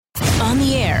on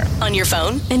the air, on your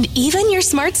phone, and even your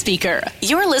smart speaker.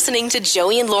 You're listening to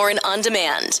Joey and Lauren On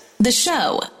Demand. The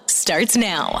show starts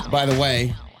now. By the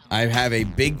way, I have a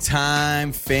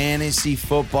big-time fantasy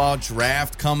football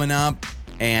draft coming up,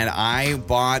 and I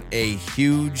bought a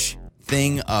huge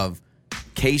thing of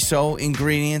queso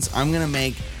ingredients. I'm going to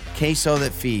make queso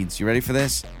that feeds. You ready for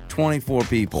this? 24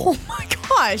 people. Oh, my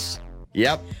gosh.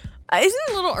 Yep. Isn't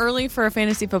it a little early for a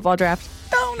fantasy football draft?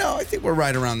 No. I think we're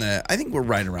right around the It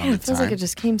feels time. like it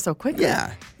just came so quickly.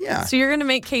 Yeah. So you're going to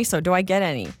make queso. Do I get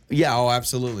any? Yeah,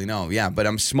 absolutely. No, yeah. But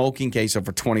I'm smoking queso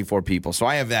for 24 people. So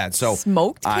I have that. So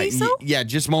Smoked queso? Yeah,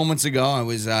 just moments ago I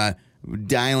was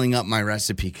dialing up my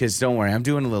recipe because don't worry, I'm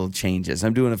doing a little changes.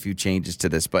 I'm doing a few changes to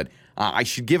this. But I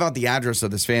should give out the address of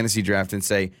this fantasy draft and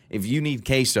say, if you need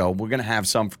queso, we're going to have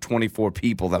some for 24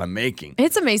 people that I'm making.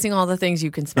 It's amazing all the things you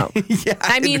can smoke. Yeah.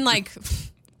 I mean, like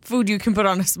food you can put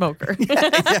on a smoker.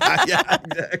 yeah,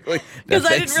 exactly. Because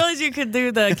I didn't realize you could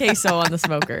do the queso on the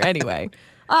smoker. Anyway.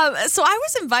 So I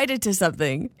was invited to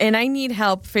something, and I need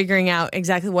help figuring out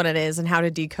exactly what it is and how to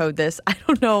decode this. I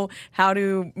don't know how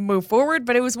to move forward,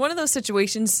 but it was one of those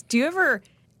situations. Do you ever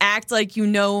act like you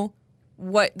know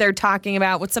what they're talking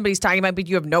about, what somebody's talking about, but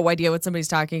you have no idea what somebody's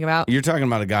talking about? You're talking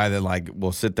about a guy that like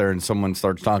will sit there and someone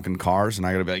starts talking cars, and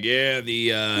I gotta be like, you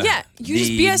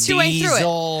just BS your way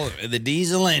through it. The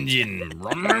diesel engine.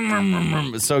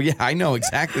 So yeah, I know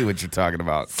exactly what you're talking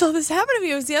about. So this happened to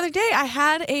me. It was the other day. I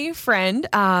had a friend.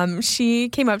 She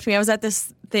came up to me. I was at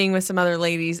this thing with some other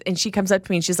ladies, and she comes up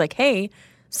to me and she's like, "Hey,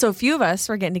 so a few of us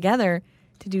were getting together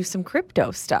to do some crypto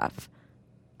stuff."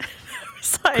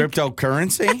 Like,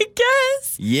 cryptocurrency? I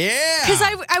guess. Yeah. Because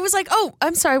I was like, oh,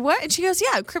 I'm sorry, what? And she goes,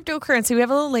 yeah, cryptocurrency. We have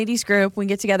a little ladies group. We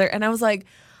get together. And I was like,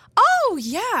 oh,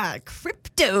 yeah,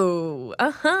 crypto.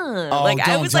 Uh-huh. Oh, like, don't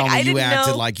I was tell like, me I you didn't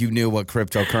acted know. like you knew what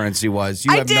cryptocurrency was.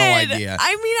 You have no idea.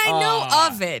 I mean, I know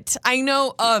of it. I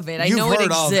know of it. I You've know it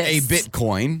heard of a exists.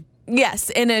 Bitcoin.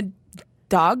 Yes, and a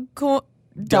Dogecoin.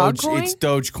 It's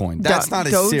Dogecoin. That's not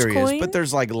as serious, Dogecoin? but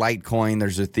there's like Litecoin,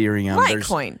 there's Ethereum.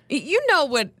 Litecoin. You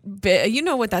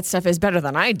know what that stuff is better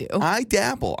than I do. I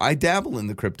dabble in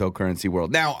the cryptocurrency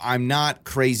world. Now, I'm not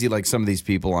crazy like some of these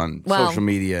people on social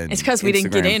media. And it's because we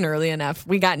didn't get Instagram. in early enough.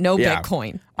 We got no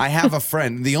Bitcoin. I have a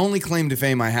friend. The only claim to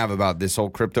fame I have about this whole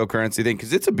cryptocurrency thing,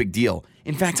 because it's a big deal.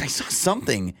 In fact, I saw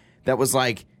something that was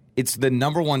like, it's the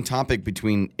number one topic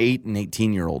between 8 and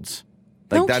 18-year-olds.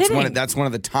 Like No kidding. That's one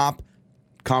of the top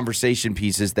conversation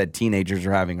pieces that teenagers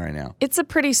are having right now. It's a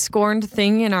pretty scorned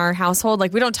thing in our household.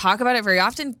 Like, we don't talk about it very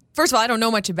often. First of all, I don't know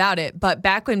much about it, but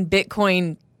back when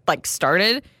Bitcoin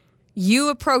started, you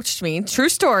approached me. True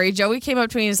story. Joey came up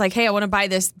to me and was like, hey, I want to buy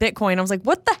this Bitcoin. I was like,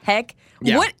 what the heck?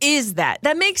 Yeah. What is that?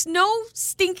 That makes no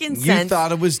stinking sense. You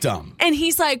thought it was dumb. And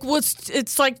he's like, well,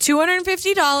 it's like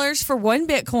 $250 for one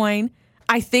Bitcoin.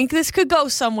 I think this could go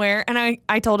somewhere. And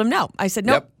I told him no. I said,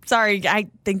 nope, sorry. I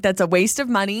think that's a waste of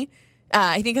money.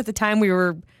 I think at the time we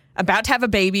were about to have a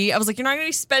baby. I was like, you're not going to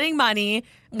be spending money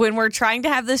when we're trying to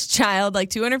have this child, like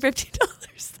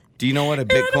 $250. Do you know what a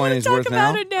Bitcoin is worth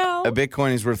now? Now? A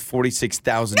Bitcoin is worth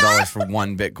 $46,000 for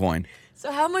one Bitcoin.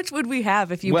 So how much would we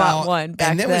have if you bought one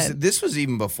back then? This was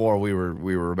even before we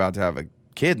were about to have a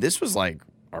kid. This was like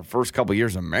our first couple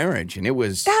years of marriage, and it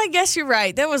was. I guess you're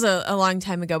right. That was a long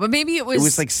time ago, but maybe it was. It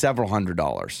was like several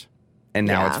 $100s, and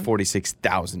now it's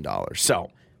 $46,000. So.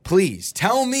 Please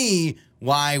tell me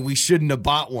why we shouldn't have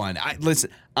bought one. Listen,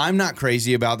 I'm not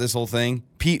crazy about this whole thing.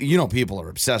 People are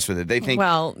obsessed with it. They think,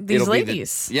 these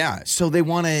ladies. So they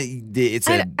want to.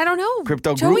 I don't know.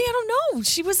 Crypto Joey, group? I don't know.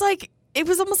 She was like, it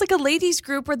was almost like a ladies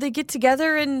group where they get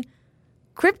together and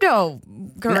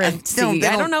cryptocurrency.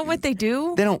 I don't know what they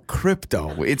do. They don't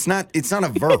crypto. It's not a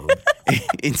verb.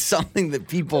 It's something that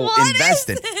people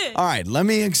invest in. All right, let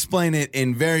me explain it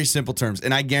in very simple terms.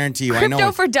 And I guarantee you, Crypto I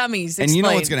know for dummies. And you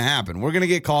know what's going to happen. We're going to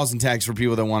get calls and texts for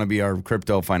people that want to be our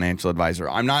crypto financial advisor.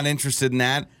 I'm not interested in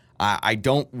that. I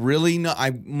don't really know.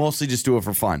 I mostly just do it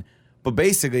for fun. But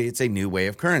basically, it's a new way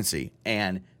of currency.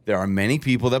 And there are many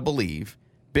people that believe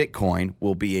Bitcoin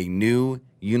will be a new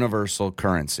universal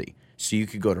currency. So you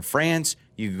could go to France,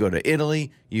 you could go to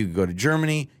Italy, you could go to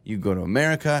Germany, you could go to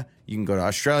America, you can go to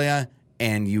Australia,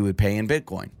 and you would pay in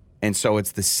Bitcoin. And so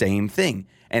it's the same thing.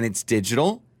 And it's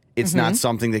digital. It's not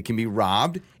something that can be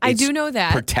robbed. I do know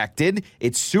that. Protected.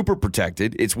 It's super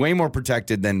protected. It's way more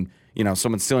protected than,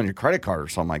 someone stealing your credit card or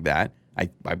something like that,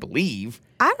 I believe.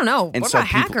 I don't know. And what so about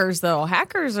hackers, though?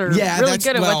 Hackers are really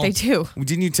good at what they do.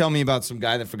 Didn't you tell me about some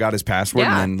guy that forgot his password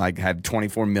and then had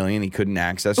 $24 million he couldn't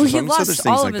access? Well, or he something? lost So there's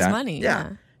things all like of his that. money.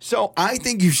 Yeah. So I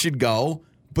think you should go,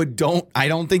 but I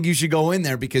don't think you should go in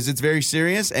there because it's very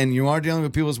serious and you are dealing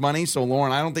with people's money. So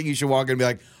Lauren, I don't think you should walk in and be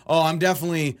like, oh, I'm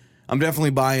definitely I'm definitely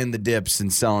buying the dips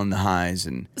and selling the highs.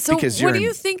 And So because what do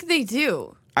you think they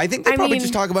do? I think they probably mean-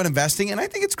 just talk about investing, and I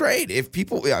think it's great. If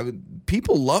people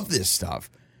love this stuff.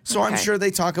 So I'm Okay. sure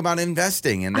they talk about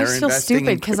investing, and I they're just feel investing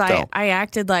stupid in because crypto. I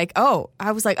acted like,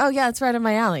 I was like, oh yeah, it's right up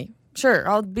my alley. Sure,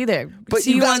 I'll be there. But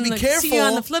see you gotta on be the, careful See you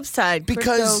on the flip side,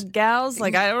 because- crypto gals.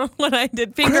 Like I don't know what I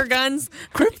did. Finger guns.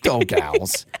 Crypto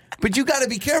gals. But you got to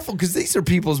be careful because these are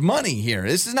people's money here.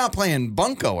 This is not playing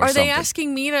bunco or Are something. they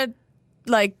asking me to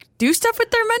like do stuff with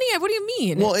their money? What do you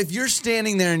mean? Well, if you're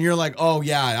standing there and you're like, oh,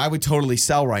 yeah, I would totally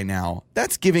sell right now,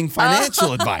 that's giving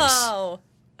financial advice. Oh,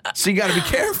 So you got to be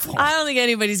careful. I don't think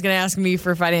anybody's gonna ask me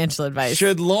for financial advice.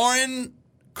 Should Lauren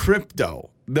crypto,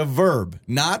 the verb,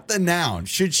 not the noun,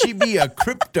 should she be a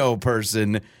crypto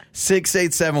person?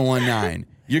 68719.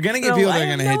 You're going to get No, people that I are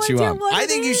going to have no hit you idea up. what I it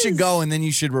think you should is. go and then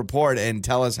you should report and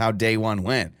tell us how day one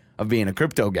went of being a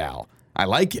crypto gal. I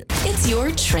like it. It's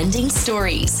your trending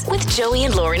stories with Joey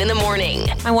and Lauren in the morning.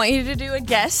 I want you to do a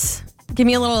guess. Give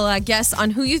me a little guess on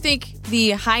who you think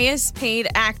the highest paid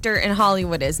actor in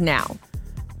Hollywood is now.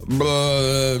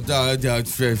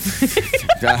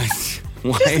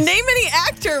 Why Just is- name any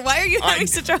actor. Why are you having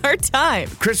such a hard time?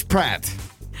 Chris Pratt.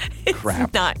 It's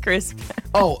Crap. not Chris.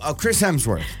 Oh, Chris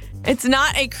Hemsworth. It's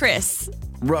not a Chris.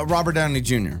 Robert Downey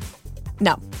Jr.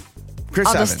 No. Chris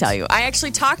I'll Evans. just tell you. I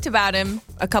actually talked about him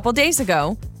a couple days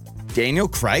ago. Daniel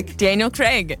Craig? Daniel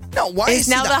Craig No, why is is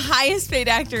he now the- the highest paid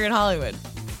actor in Hollywood.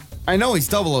 I know he's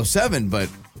 007, but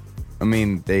I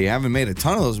mean, they haven't made a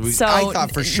ton of those movies. So I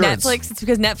thought for sure it's- Netflix. It's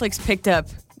because Netflix picked up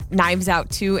Knives Out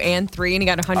 2 and 3, and he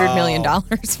got $100 million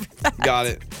for that. Got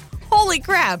it. Holy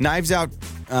crap! Knives Out,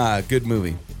 good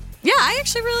movie. Yeah, I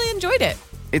actually really enjoyed it.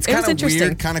 It's It was kind of interesting.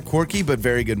 weird, kind of quirky, but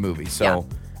very good movie. So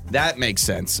Yeah. that makes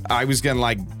sense. I was going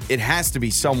to it has to be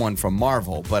someone from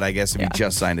Marvel, but I guess if you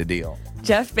just signed a deal.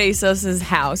 Jeff Bezos'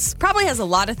 house probably has a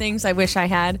lot of things I wish I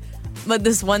had, but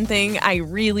this one thing I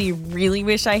really, really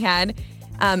wish I had,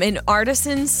 an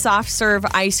artisan soft serve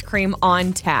ice cream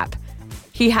on tap.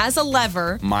 He has a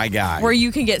lever My guy. where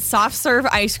you can get soft serve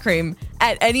ice cream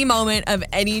at any moment of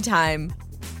any time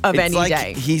of It's any like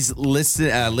day. he's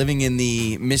living in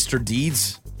the Mr.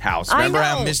 Deeds house. I Remember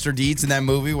how know. Mr. Deeds in that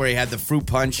movie where he had the fruit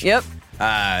punch? Yep.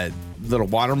 Little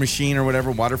water machine or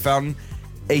whatever, water fountain.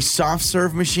 A soft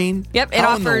serve machine? Yep, it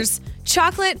How in the- offers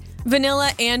chocolate,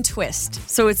 vanilla, and twist.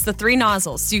 So it's the 3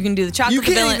 nozzles. So you can do the chocolate, You the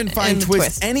vanilla, can't even find and the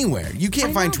twist anywhere. You can't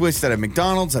I find know. twist at a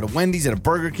McDonald's, at a Wendy's, at a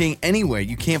Burger King, anywhere.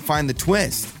 You can't find the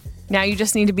twist. Now you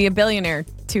just need to be a billionaire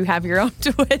to have your own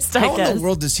twist, I How guess. in the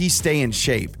world does he stay in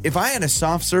shape? If I had a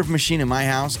soft serve machine in my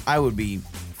house, I would be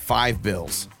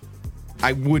 $5.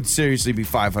 I would seriously be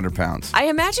 500 pounds. I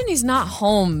imagine he's not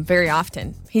home very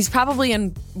often. He's probably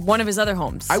in one of his other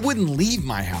homes. I wouldn't leave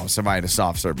my house if I had a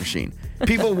soft serve machine.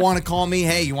 People want to call me,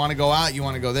 hey, you want to go out? You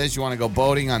want to go this? You want to go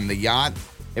boating on the yacht?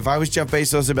 If I was Jeff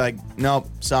Bezos, I'd be like, nope,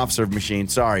 soft serve machine.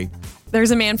 Sorry.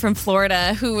 There's a man from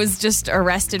Florida who was just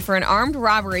arrested for an armed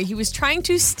robbery. He was trying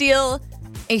to steal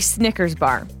a Snickers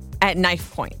bar at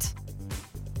knife point.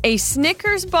 A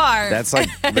Snickers bar. That's like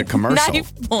the at commercial.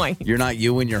 Knife point. You're not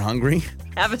you when you're hungry?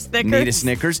 Have a Snickers. Need a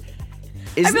Snickers?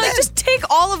 I'd Isn't be like, that- just take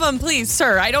all of them, please,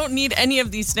 sir. I don't need any of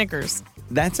these Snickers.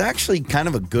 That's actually kind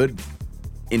of a good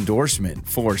endorsement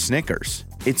for Snickers.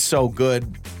 It's so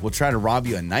good, we'll try to rob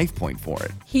you a knife point for it.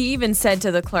 He even said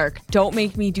to the clerk, don't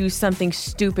make me do something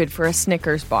stupid for a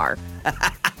Snickers bar.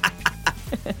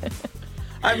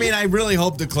 I mean, I really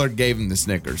hope the clerk gave him the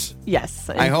Snickers. Yes.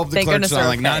 I hope the Thank clerk's goodness not they're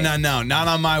like, no, okay. no, not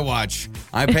on my watch.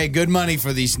 I pay good money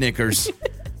for these Snickers.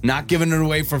 Not giving it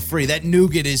away for free. That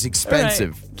nougat is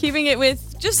expensive. Right. Keeping it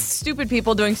with just stupid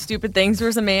people doing stupid things. There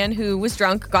was a man who was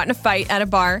drunk, got in a fight at a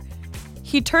bar.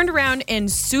 He turned around and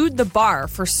sued the bar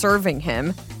for serving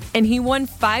him, and he won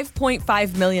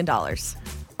 $5.5 million.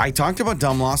 I talked about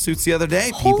dumb lawsuits the other day.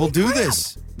 Holy People do crap.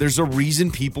 this. There's a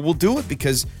reason people will do it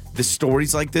because the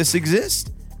stories like this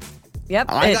exist. Yep.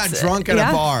 I got drunk at yeah.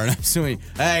 a bar and I'm suing.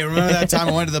 Hey, remember that time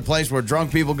I went to the place where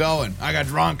drunk people go and I got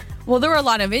drunk? Well, there were a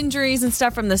lot of injuries and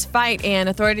stuff from this fight, and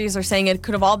authorities are saying it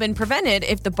could have all been prevented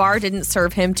if the bar didn't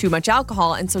serve him too much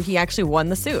alcohol, and so he actually won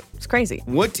the suit. It's crazy.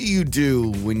 What do you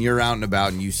do when you're out and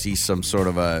about and you see some sort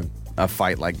of a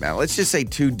fight like that? Let's just say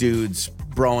two dudes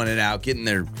broing it out, getting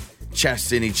their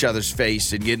chests in each other's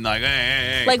face and getting like,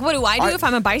 hey. Like, what do I do if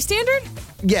I'm a bystander?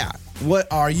 Yeah. What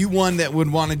are you one that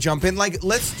would want to jump in? Like,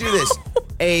 let's do this.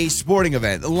 A sporting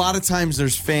event. A lot of times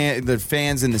there's the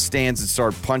fans in the stands that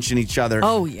start punching each other.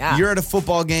 Oh, yeah. You're at a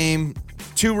football game,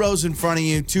 2 rows in front of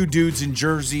you, 2 dudes in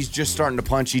jerseys just starting to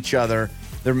punch each other.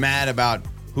 They're mad about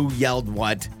who yelled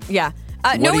what. Yeah.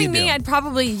 do you Knowing me, do? I'd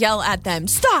probably yell at them,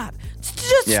 stop. It's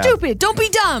just Yeah. stupid. Don't be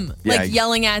dumb. Yeah. Like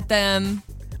yelling at them.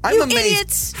 I'm You amazed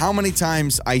idiots. how many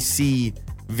times I see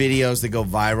videos that go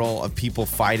viral of people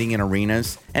fighting in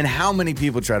arenas and how many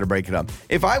people try to break it up.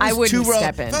 If I was wouldn't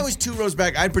step in. If I was 2 rows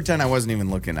back, I'd pretend I wasn't even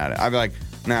looking at it. I'd be like,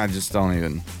 nah, just don't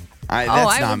even.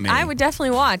 That's not me. I would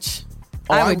definitely watch.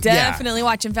 Oh, I would yeah. definitely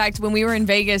watch. In fact, when we were in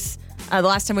Vegas, the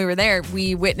last time we were there,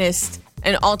 we witnessed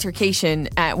an altercation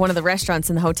at one of the restaurants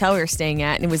in the hotel we were staying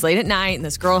at. And it was late at night, and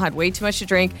this girl had way too much to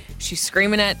drink. She's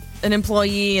screaming at an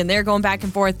employee, and they're going back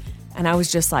and forth. And I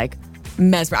was just like,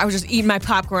 mesmerized. I was just eating my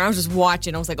popcorn. I was just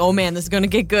watching. I was like, oh man, this is going to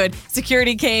get good.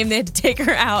 Security came. They had to take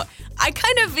her out. I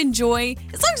kind of enjoy,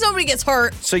 as long as nobody gets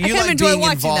hurt. So you like being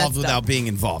involved without being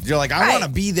involved. You're like, I want to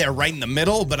be there right in the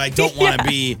middle, but I don't want to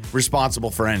be responsible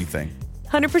for anything.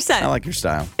 100%. I like your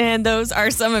style. And those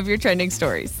are some of your trending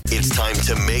stories. It's time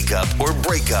to make up or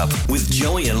break up with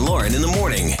Joey and Lauren in the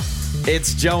morning.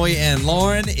 It's Joey and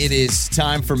Lauren. It is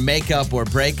time for makeup or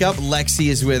breakup. Lexi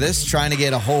is with us trying to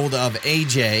get a hold of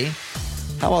AJ.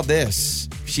 How about this?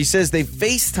 She says they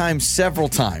FaceTime several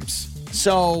times.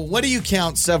 So what do you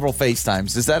count several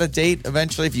FaceTimes? Is that a date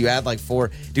eventually? If you add like 4,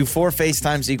 do 4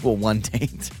 FaceTimes equal 1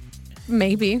 date?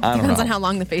 Maybe. I don't Depends know. on how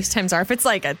long the FaceTimes are. If it's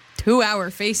like a 2-hour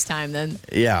FaceTime, then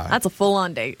Yeah. that's a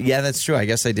full-on date. Yeah, that's true. I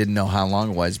guess I didn't know how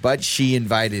long it was, but she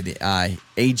invited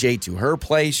AJ to her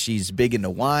place. She's big into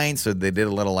wine, so they did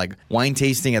a little like wine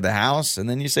tasting at the house, and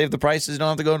then you save the prices. You don't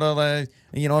have to go to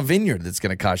a vineyard that's going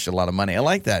to cost you a lot of money. I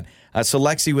like that. So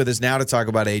Lexi with us now to talk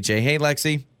about AJ. Hey,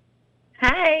 Lexi.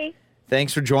 Hi.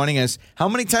 Thanks for joining us. How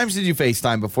many times did you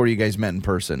FaceTime before you guys met in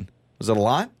person? Was it a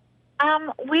lot?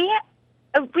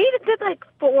 We did like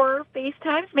 4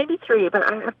 FaceTimes, maybe 3,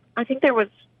 but I think there was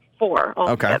 4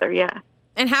 altogether. Okay. Yeah.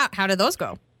 And how did those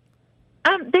go?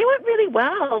 They went really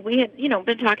well. We had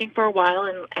been talking for a while,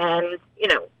 and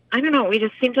I don't know, we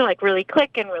just seemed to like really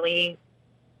click and really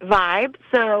vibe.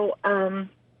 So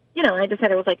I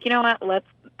decided I was like, you know what, let's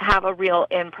have a real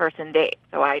in-person date.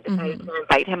 So I decided to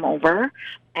invite him over,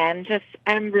 and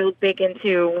I'm real big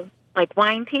into like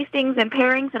wine tastings and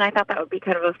pairings, and I thought that would be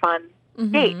kind of a fun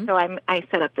date. So I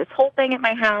set up this whole thing at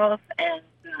my house, and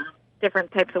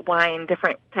different types of wine,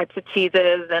 different types of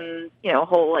cheeses, and a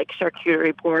whole like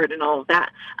charcuterie board and all of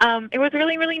that. It was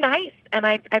really, really nice, and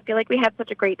I feel like we had such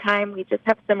a great time. We just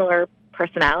have similar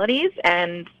personalities,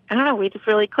 and I don't know, we just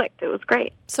really clicked. It was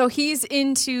great. So he's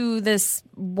into this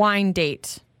wine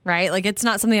date, right? Like it's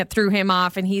not something that threw him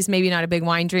off, and he's maybe not a big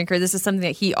wine drinker. This is something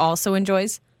that he also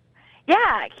enjoys.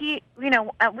 Yeah, we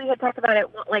had talked about it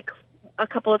like a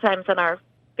couple of times on our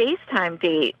FaceTime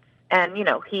dates, and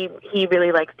he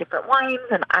really likes different wines,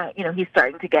 and he's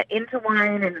starting to get into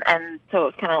wine, and so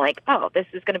it's kind of like, oh, this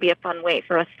is going to be a fun way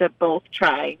for us to both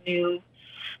try new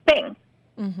things.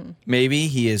 Maybe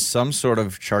he is some sort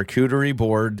of charcuterie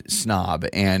board snob,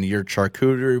 and your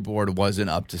charcuterie board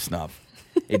wasn't up to snuff.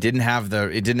 It didn't have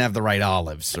the right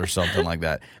olives or something like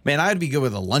that. Man, I'd be good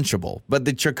with a Lunchable, but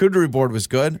the charcuterie board was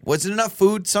good. Was it enough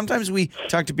food? Sometimes we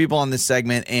talk to people on this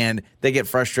segment, and they get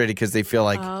frustrated because they feel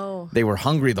like they were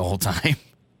hungry the whole time.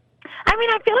 I mean,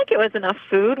 I feel like it was enough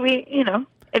food.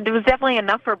 It was definitely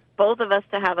enough for both of us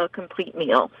to have a complete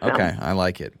meal. So. Okay, I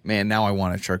like it. Man, now I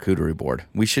want a charcuterie board.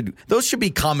 Those should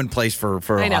be commonplace for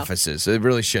offices. It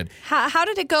really should. How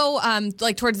did it go?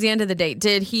 Like towards the end of the date,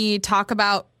 did he talk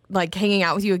about like hanging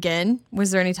out with you again?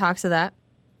 Was there any talks of that?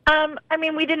 I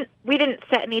mean, we didn't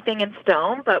set anything in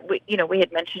stone, but we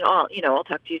had mentioned I'll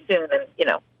talk to you soon,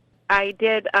 and I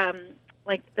did.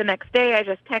 Like the next day, I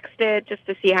just texted just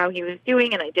to see how he was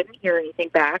doing, and I didn't hear anything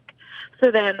back.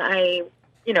 So then I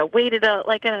waited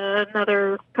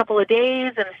another couple of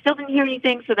days and still didn't hear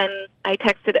anything. So then I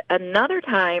texted another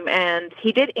time, and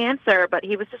he did answer, but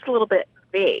he was just a little bit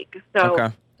vague. So Okay.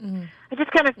 I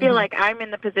just kind of feel like I'm in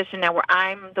the position now where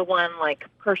I'm the one like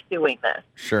pursuing this.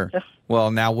 Sure. Well,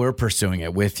 now we're pursuing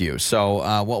it with you.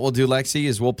 So what we'll do, Lexi,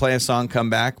 is we'll play a song, come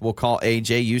back. We'll call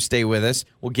AJ. You stay with us.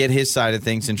 We'll get his side of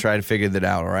things and try to figure that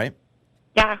out, all right?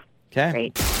 Yeah. Okay.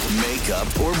 Great.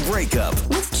 Makeup or breakup.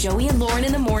 With Joey and Lauren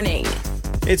in the morning.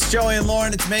 It's Joey and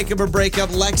Lauren. It's Makeup or Breakup.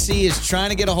 Lexi is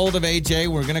trying to get a hold of AJ.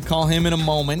 We're going to call him in a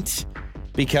moment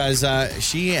because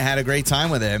she had a great time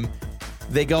with him.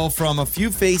 They go from a few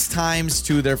FaceTimes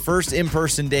to their first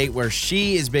in-person date where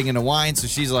she is big into wine. So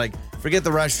she's like, forget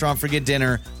the restaurant, forget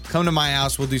dinner. Come to my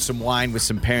house. We'll do some wine with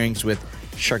some pairings with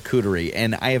charcuterie.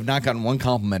 And I have not gotten one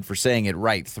compliment for saying it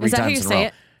right 3 Is that how times you in a say row.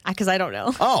 it? Because I don't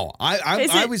know. Oh,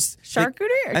 I was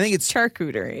charcuterie. Or I think it's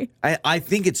charcuterie. I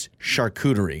think it's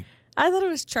charcuterie. I thought it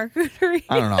was charcuterie.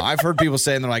 I don't know. I've heard people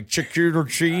saying they're like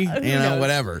charcuterie, Who knows?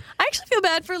 whatever. I actually feel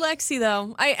bad for Lexi,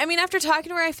 though. I mean, after talking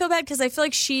to her, I feel bad because I feel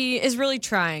like she is really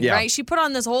trying, Yeah. right? She put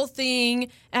on this whole thing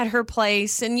at her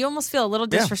place, and you almost feel a little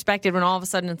disrespected when all of a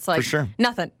sudden it's like, For sure.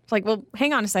 nothing. It's like, well,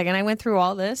 hang on a second. I went through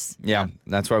all this. Yeah,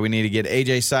 that's why we need to get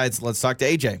AJ's sides. Let's talk to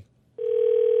AJ.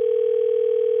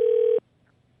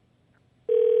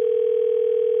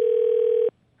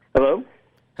 Hello?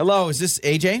 Hello, is this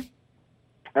AJ?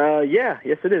 Yeah,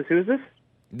 yes it is. Who is this?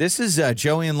 This is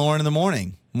Joey and Lauren in the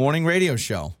morning radio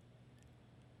show.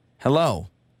 Hello.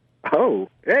 Oh,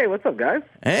 hey, what's up, guys?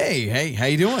 Hey, how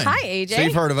you doing? Hi, AJ. So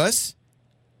you've heard of us?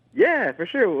 Yeah, for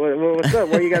sure. What's up?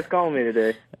 What are you guys calling me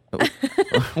today? Well,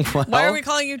 Why are we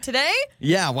calling you today?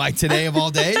 Yeah, why today of all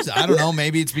days? I don't know.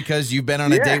 Maybe it's because you've been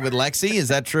on a Yeah. date with Lexi. Is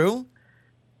that true?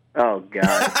 Oh, God.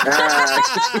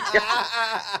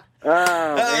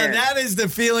 Man. That is the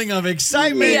feeling of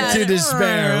excitement Yeah. to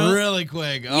despair really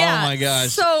quick. Oh, my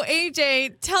gosh. So,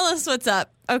 AJ, tell us what's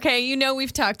up. Okay, you know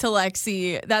we've talked to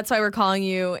Lexi. That's why we're calling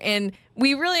you. And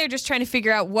we really are just trying to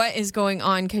figure out what is going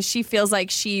on because she feels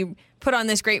like she put on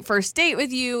this great first date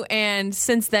with you. And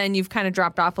since then, you've kind of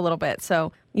dropped off a little bit.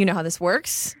 So, you know how this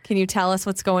works. Can you tell us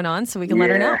what's going on so we can let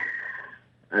her know?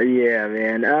 Yeah,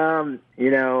 man.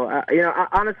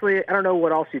 Honestly, I don't know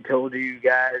what else she told you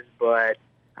guys, but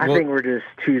I think we're just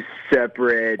two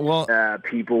separate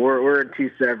people. We're two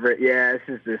separate. Yeah,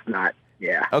 it's just not.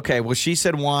 Yeah. Okay, well, she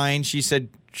said wine. She said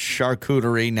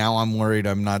charcuterie. Now I'm worried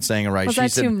I'm not saying it right. Was she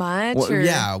that said, too much? Well, or?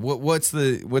 yeah. What's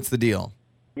the deal?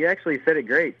 You actually said it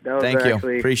great. That was Thank you.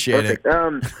 actually Appreciate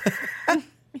perfect.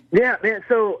 Yeah, man.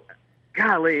 So,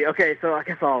 golly. Okay, so I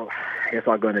guess I'll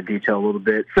go into detail a little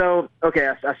bit. So, okay,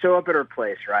 I show up at her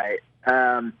place, right?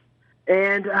 I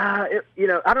don't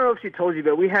know if she told you,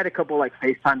 but we had a couple like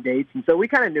FaceTime dates, and so we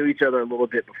kind of knew each other a little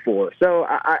bit before. So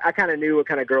I kind of knew what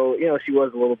kind of girl she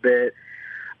was a little bit.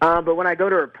 But when I go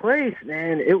to her place,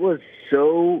 man, it was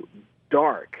so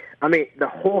dark. I mean, the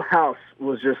whole house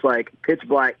was just like pitch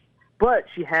black, but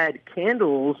she had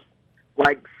candles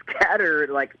like scattered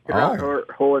like throughout her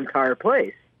whole entire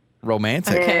place.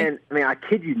 Romantic. And I mean, I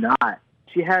kid you not,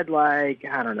 she had like,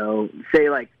 I don't know, say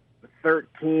like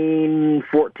 13,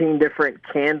 14 different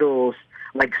candles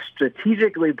like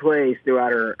strategically placed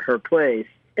throughout her place.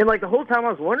 And like the whole time I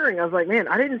was wondering, I was like, man,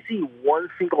 I didn't see one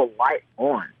single light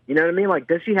on. You know what I mean? Like,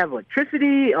 does she have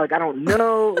electricity? Like, I don't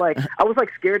know. Like, I was like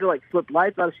scared to like flip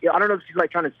lights. I don't know if she's like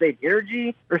trying to save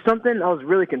energy or something. I was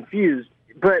really confused.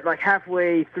 But like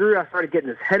halfway through, I started getting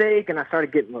this headache and I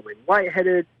started getting really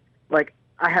lightheaded. Like,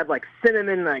 I had like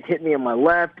cinnamon like hitting me on my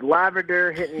left,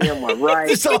 lavender hitting me on my right.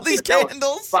 Just all these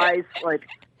candles. Spice, like,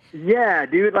 yeah,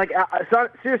 dude. Like,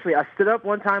 seriously, I stood up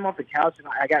one time off the couch and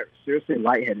I got seriously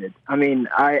lightheaded. I mean,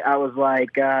 I was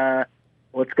like,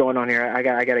 what's going on here? I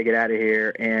got to get out of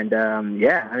here. And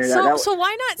yeah. I mean, So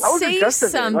why not say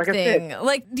something?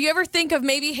 Like, do you ever think of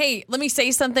maybe, hey, let me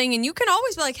say something? And you can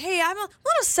always be like, hey, I'm a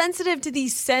little sensitive to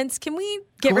these scents. Can we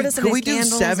get rid of some of these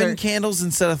candles? Can we do 7 candles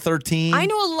instead of 13? I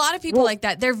know a lot of people like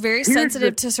that. They're very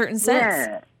sensitive to certain scents.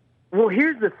 Yeah. Well,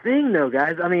 here's the thing, though,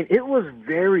 guys. I mean, it was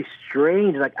very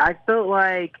strange. Like, I felt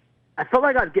like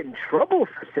I'd get in trouble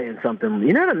for saying something.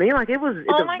 You know what I mean? Like, the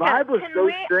vibe was so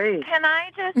strange. Can I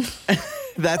just...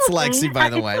 That's Lexi, by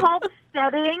the way. It's called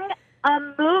setting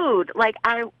a mood. Like,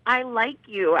 I like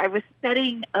you. I was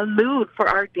setting a mood for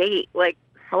our date. Like,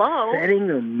 hello?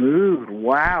 Setting a mood.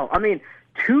 Wow. I mean,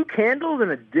 2 candles and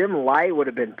a dim light would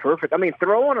have been perfect. I mean,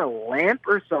 throw on a lamp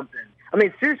or something. I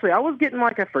mean, seriously, I was getting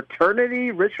like a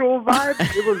fraternity ritual vibe.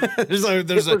 It was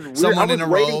someone in a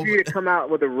robe. I was waiting for you to come out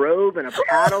with a robe and a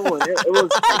paddle, and I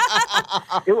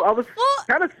was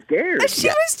kind of scared. She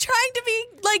was trying to be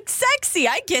like sexy.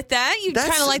 I get that. You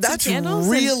kind of like some candles.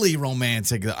 That's really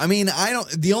romantic. I mean,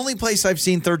 the only place I've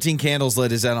seen 13 candles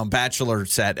lit is at a bachelor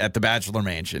set at the Bachelor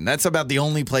Mansion. That's about the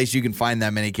only place you can find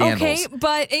that many candles. Okay,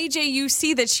 but AJ, you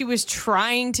see that she was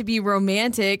trying to be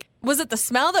romantic. Was it the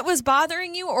smell that was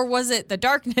bothering you, or was it the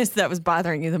darkness that was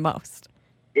bothering you the most?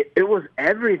 It was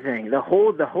everything. The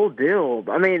whole deal.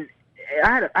 I mean,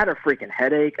 I had a freaking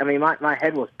headache. I mean, my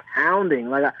head was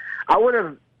pounding. Like I would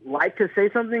have liked to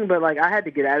say something, but like I had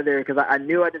to get out of there because I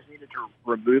knew I just needed to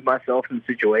remove myself from the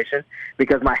situation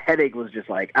because my headache was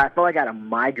just like I felt like I had a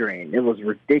migraine. It was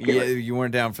ridiculous. Yeah, you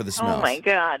weren't down for the smells. Oh my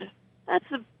God, that's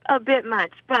a bit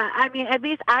much. But I mean, at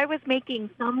least I was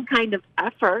making some kind of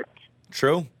effort.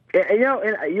 True. You know,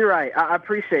 and you're right. I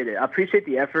appreciate it. I appreciate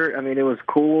the effort. I mean, it was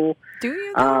cool. Do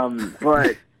you?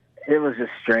 But it was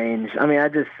just strange. I mean,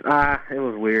 it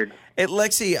was weird. Hey,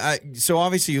 Lexi, so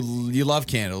obviously you love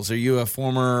candles. Are you a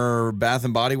former Bath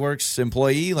and Body Works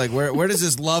employee? Like, where does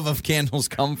this love of candles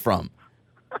come from?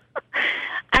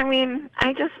 I mean,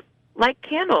 I just like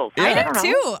candles. Yeah. I don't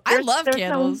do know. too. I love There's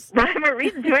candles. no rhyme or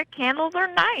reason to it. Candles are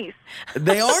nice.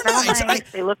 They are Smell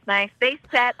nice. They look nice. They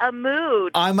set a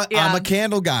mood. I'm Yeah. a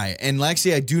candle guy. And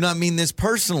Lexi, I do not mean this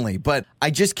personally, but I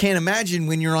just can't imagine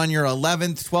when you're on your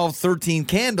 11th, 12th, 13th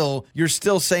candle, you're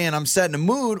still saying I'm setting a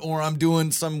mood or I'm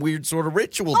doing some weird sort of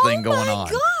ritual thing going on.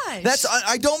 Oh my gosh.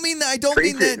 I don't mean that. I don't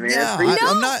Preach mean that. it, man. Yeah, Preach it.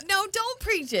 I'm not. No, don't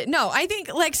preach it. No, I think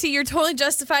Lexi, you're totally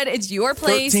justified. It's your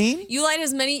place. 13? You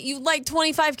light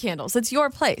 25 candles. It's your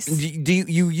place. Do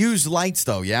you use lights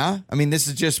though? Yeah. I mean, this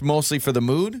is just mostly for the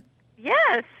mood.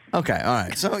 Yes. Okay. All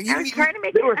right. So I was trying to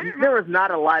make There it. was I don't know. there was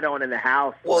not a light on in the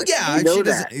house. Well, yeah, you know she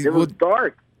that. doesn't- It was well-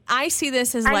 dark. I see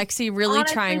this as I Lexi really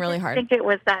honestly trying really didn't hard. think it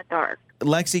was that dark.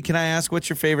 Lexi, can I ask what's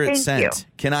your favorite Thank scent?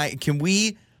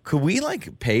 you. Could we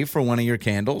like pay for one of your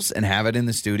candles and have it in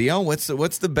the studio? What's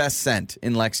the best scent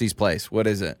in Lexi's place? What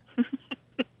is it?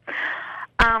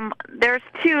 There's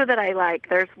two that I like.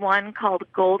 There's one called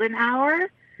Golden Hour,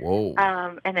 Whoa.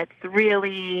 and it's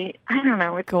really, I don't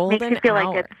know, it makes Golden you feel Hour.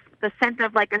 like it's the scent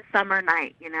of like a summer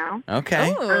night, you know?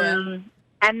 Okay. Ooh.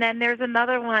 And then there's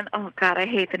another one, oh God, I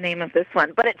hate the name of this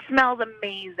one, but it smells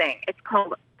amazing. It's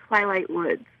called Twilight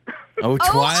Woods. Oh,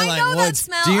 Twilight I know Woods. that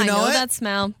smell. Do you I know it? that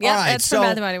smell. Yeah, All right, that's so from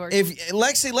Bath and Body Works. if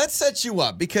Lexi, let's set you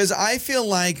up because I feel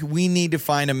like we need to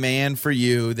find a man for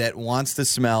you that wants to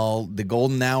smell the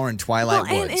Golden Hour and Twilight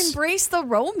and Woods. embrace the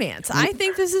romance. I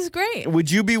think this is great.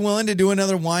 Would you be willing to do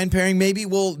another wine pairing? Maybe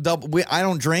we'll double. I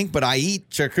don't drink, but I eat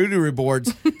charcuterie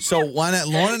boards. So why not?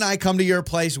 Lauren and I come to your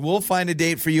place. We'll find a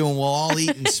date for you, and we'll all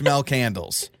eat and smell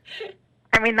candles.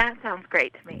 I mean, that sounds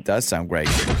great to me. Does sound great.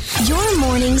 Your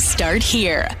mornings start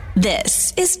here.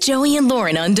 This is Joey and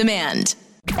Lauren on demand.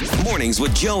 Mornings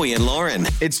with Joey and Lauren.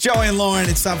 It's Joey and Lauren.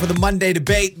 It's time for the Monday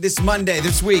debate. This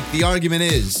week, the argument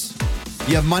is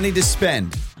you have money to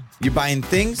spend. You're buying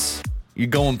things, you're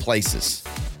going places.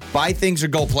 Buy things or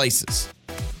go places.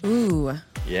 Ooh.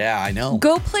 Yeah, I know.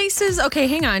 Go places. Okay,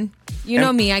 hang on. You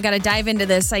know me. I got to dive into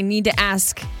this. I need to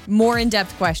ask more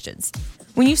in-depth questions.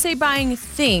 When you say buying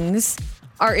things,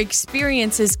 are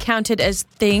experiences counted as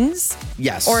things?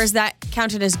 Yes. Or is that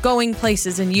counted as going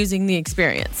places and using the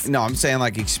experience? No, I'm saying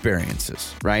like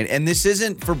experiences, right? And this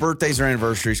isn't for birthdays or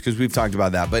anniversaries because we've talked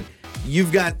about that, but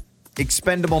you've got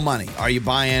expendable money. Are you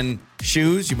buying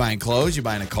shoes? You buying clothes? You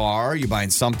buying a car? You buying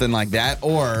something like that?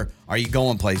 Or are you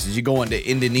going places? You going to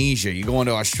Indonesia? You going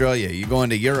to Australia? You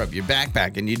going to Europe? You're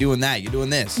backpacking? You doing that? You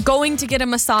doing this? Going to get a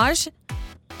massage?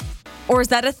 Or is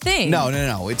that a thing?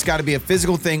 No. It's got to be a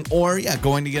physical thing. Or, yeah,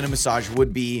 going to get a massage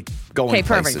would be going Okay,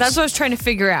 perfect. places. That's what I was trying to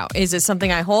figure out. Is it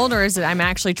something I hold or is it I'm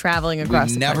actually traveling across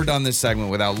We've the never country? done this segment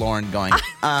without Lauren going.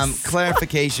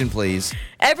 Clarification, please.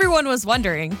 Everyone was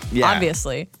wondering, Yeah.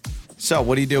 obviously. So,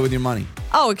 what do you do with your money?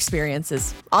 Oh,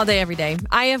 experiences. All day, every day.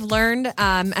 I have learned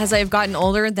as I have gotten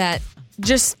older that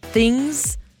just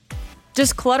things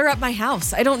just clutter up my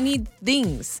house. I don't need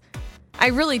things. I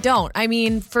really don't. I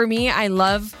mean, for me, I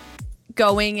love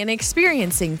going and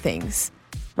experiencing things,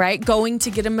 right? Going to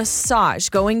get a massage,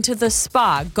 going to the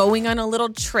spa, going on a little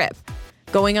trip,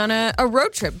 going on a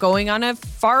road trip, going on a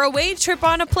faraway trip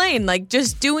on a plane, like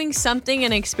just doing something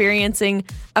and experiencing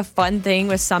a fun thing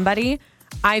with somebody.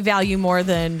 I value more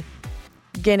than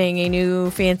getting a new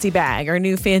fancy bag or a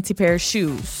new fancy pair of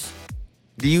shoes.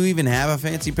 Do you even have a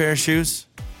fancy pair of shoes?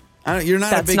 You're not.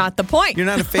 That's not the point. You're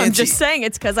not a fancy. I'm just saying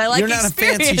it's because I like You're not a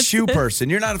fancy experiences. shoe person.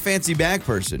 You're not a fancy bag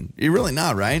person. You're really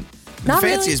not, right? Not the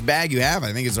really. fanciest bag you have,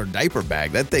 I think, is our diaper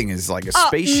bag. That thing is like a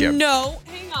spaceship. No,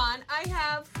 hang on.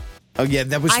 Oh yeah,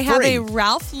 that was I free. have a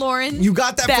Ralph Lauren. You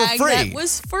got that for bag free. That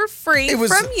was for free It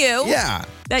was from you. Yeah,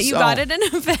 That you So, got at an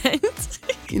event.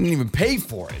 You didn't even pay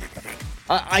for it.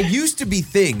 I used to be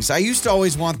things. I used to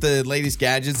always want the latest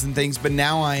gadgets and things, but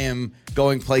now I am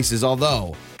going places.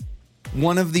 Although,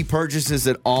 one of the purchases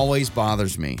that always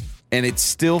bothers me, and it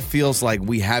still feels like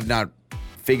we have not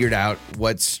figured out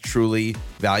what's truly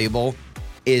valuable,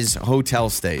 is hotel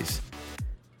stays.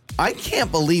 I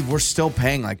can't believe we're still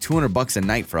paying like $200 a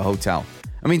night for a hotel.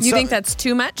 I mean, You think that's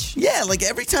too much? Yeah, like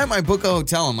every time I book a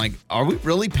hotel, I'm like, are we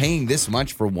really paying this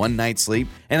much for one night's sleep?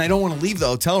 And I don't want to leave the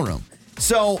hotel room.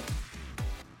 So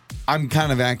I'm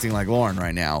kind of acting like Lauren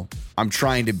right now. I'm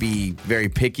trying to be very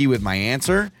picky with my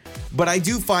answer, but I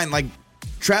do find like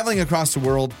traveling across the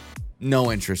world,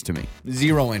 no interest to me.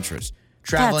 Zero interest.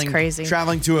 Traveling, crazy.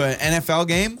 Traveling to an NFL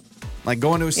game, like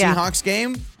going to a Yeah. Seahawks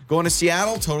game, going to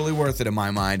Seattle, totally worth it in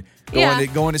my mind. Yeah.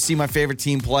 Going to see my favorite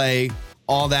team play,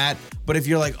 all that. But if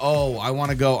you're like, oh, I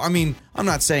want to go, I mean, I'm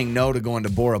not saying no to going to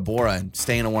Bora Bora and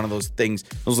staying in one of those things,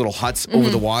 those little huts over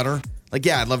the water. Like,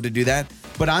 yeah, I'd love to do that.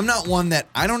 But I'm not one that,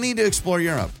 I don't need to explore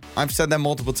Europe. I've said that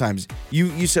multiple times.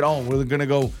 You said, oh, we're going to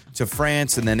go to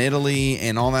France and then Italy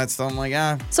and all that stuff. I'm like,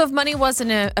 So if money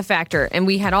wasn't a factor and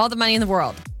we had all the money in the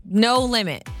world, no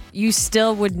limit, you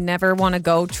still would never want to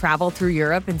go travel through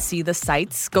Europe and see the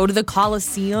sights? Go to the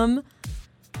Colosseum?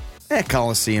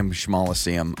 Coliseum,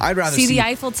 Schmoliseum. I'd rather see the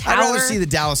Eiffel Tower. I'd rather see the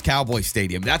Dallas Cowboys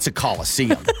Stadium. That's a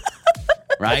Coliseum,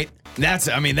 right? That's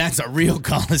a real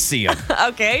Coliseum.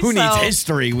 Okay, Who needs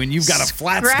history when you've got a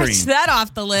flat screen? Scratch that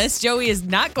off the list. Joey is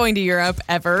not going to Europe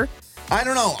ever. I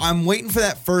don't know. I'm waiting for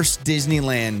that first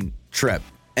Disneyland trip,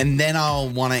 and then I'll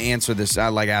want to answer this.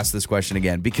 Ask this question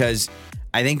again because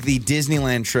I think the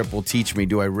Disneyland trip will teach me: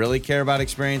 do I really care about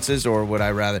experiences, or would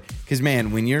I rather? Because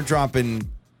man, when you're dropping.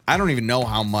 I don't even know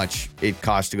how much it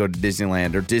costs to go to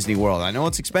Disneyland or Disney World. I know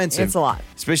it's expensive. It's a lot.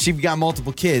 Especially if you've got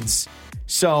multiple kids.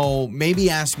 So maybe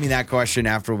ask me that question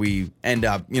after we end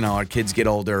up, our kids get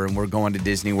older and we're going to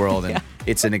Disney World and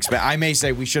it's an expense. I may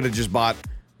say we should have just bought,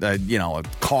 a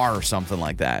car or something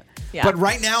like that. Yeah. But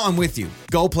right now I'm with you.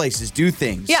 Go places, do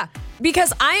things. Yeah,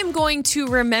 because I am going to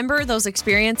remember those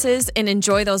experiences and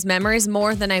enjoy those memories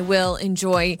more than I will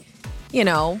enjoy,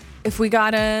 if we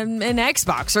got an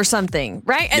Xbox or something,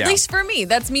 right? At least for me.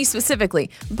 That's me specifically.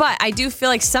 But I do feel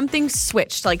like something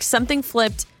switched, like something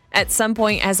flipped at some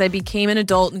point as I became an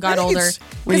adult and got older.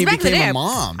 When you back in the became day, a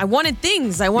mom. I wanted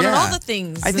things. I wanted all the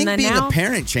things. I think and being now, a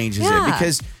parent changes it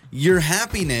because your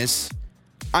happiness,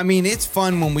 it's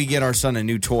fun when we get our son a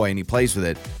new toy and he plays with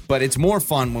it, but it's more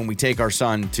fun when we take our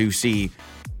son to see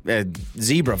a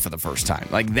zebra for the first time.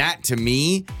 Like that, to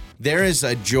me, there is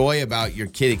a joy about your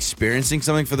kid experiencing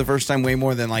something for the first time way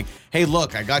more than like, hey,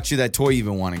 look, I got you that toy you've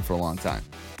been wanting for a long time.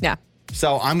 Yeah.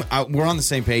 So we're on the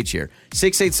same page here.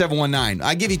 68719.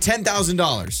 I give you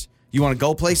 $10,000. You want to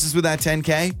go places with that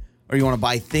 $10K, or you want to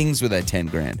buy things with that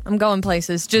 $10,000? I'm going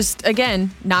places. Just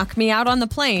again, knock me out on the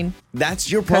plane.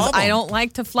 That's your problem. Because I don't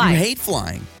like to fly. You hate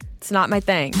flying. It's not my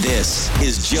thing. This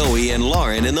is Joey and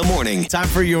Lauren in the morning. Time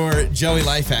for your Joey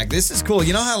life hack. This is cool.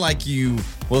 You know how you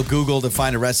will Google to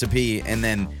find a recipe and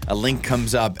then a link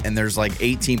comes up and there's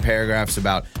 18 paragraphs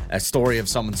about a story of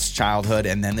someone's childhood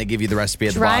and then they give you the recipe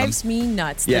at the bottom? Drives me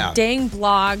nuts. Yeah. The dang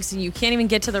blogs, and you can't even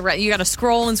get to the you got to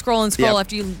scroll and scroll and scroll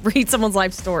after you read someone's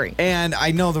life story. And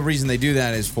I know the reason they do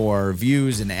that is for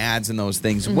views and ads and those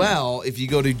things. Mm-hmm. Well, if you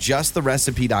go to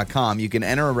justtherecipe.com, you can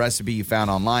enter a recipe you found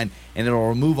online and it'll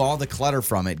remove all the clutter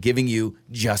from it, giving you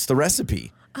just the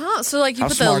recipe. Oh, so you How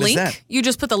put the smart is link? that? You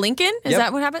just put the link in? Is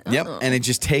that what happened? Yep. Oh. And it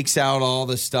just takes out all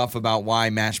the stuff about why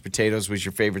mashed potatoes was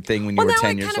your favorite thing when you were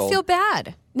 10 years old. Now I kind of feel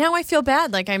bad. Now I feel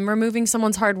bad like I'm removing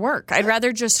someone's hard work. I'd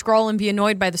rather just scroll and be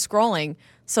annoyed by the scrolling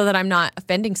so that I'm not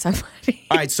offending somebody.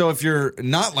 All right, so if you're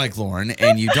not like Lauren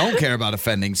and you don't care about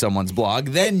offending someone's blog,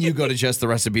 then you go to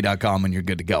justtherecipe.com and you're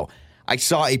good to go. I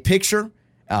saw a picture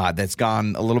that's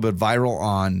gone a little bit viral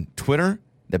on Twitter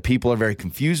that people are very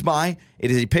confused by. It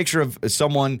is a picture of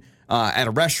someone at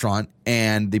a restaurant,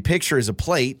 and the picture is a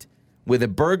plate with a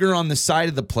burger on the side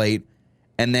of the plate,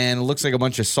 and then it looks like a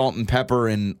bunch of salt and pepper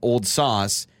and old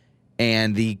sauce,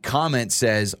 and the comment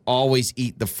says, always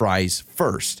eat the fries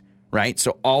first, right?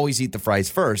 So always eat the fries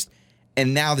first.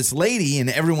 And now this lady and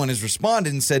everyone has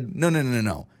responded and said,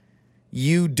 no.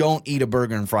 You don't eat a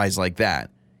burger and fries like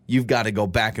that. You've got to go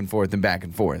back and forth and back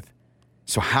and forth.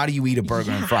 So how do you eat a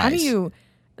burger and fries? How do you?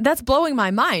 That's blowing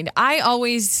my mind. I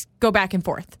always go back and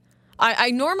forth. I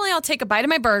normally I'll take a bite of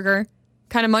my burger,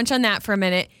 kind of munch on that for a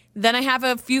minute. Then I have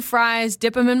a few fries,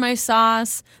 dip them in my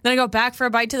sauce. Then I go back for a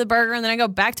bite to the burger, and then I go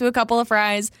back to a couple of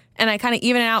fries, and I kind of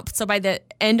even it out. So by the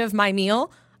end of my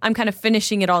meal, I'm kind of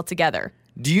finishing it all together.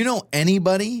 Do you know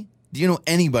anybody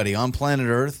on planet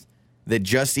Earth that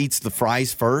just eats the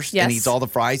fries first and eats all the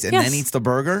fries and then eats the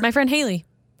burger? My friend Haley.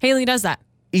 Haley does that.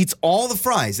 Eats all the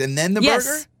fries and then the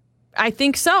burger? I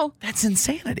think so. That's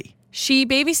insanity. She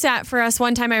babysat for us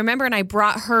one time, I remember, and I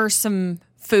brought her some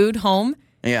food home.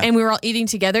 Yeah. And we were all eating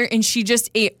together, and she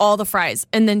just ate all the fries.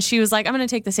 And then she was like, I'm going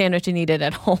to take the sandwich and eat it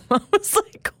at home. I was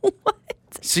like, what?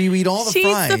 So you eat all the fries?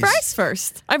 She eats the fries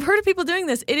first. I've heard of people doing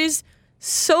this. It is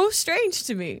so strange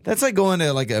to me. That's like going to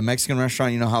a Mexican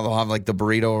restaurant. You know how they'll have the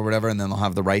burrito or whatever, and then they'll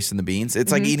have the rice and the beans.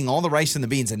 It's like eating all the rice and the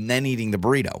beans and then eating the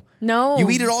burrito. No.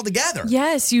 You eat it all together.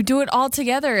 Yes, you do it all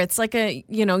together. It's like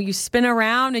you spin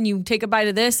around and you take a bite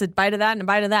of this, a bite of that, and a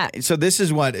bite of that. So this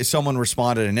is what someone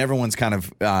responded, and everyone's kind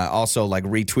of also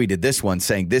retweeted this one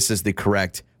saying this is the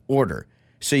correct order.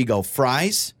 So you go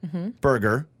fries,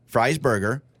 burger, fries,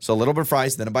 burger. So a little bit of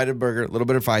fries, then a bite of burger, a little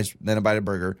bit of fries, then a bite of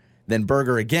burger, then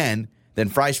burger again, then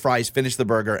fries, finish the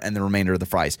burger, and the remainder of the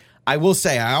fries. I will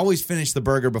say, I always finish the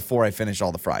burger before I finish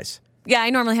all the fries. Yeah,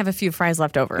 I normally have a few fries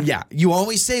left over. Yeah, you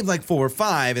always save like 4 or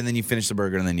 5, and then you finish the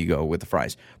burger, and then you go with the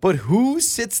fries. But who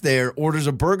sits there, orders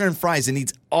a burger and fries, and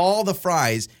eats all the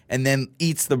fries, and then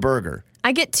eats the burger?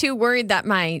 I get too worried that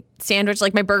my sandwich,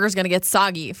 like my burger's going to get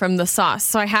soggy from the sauce,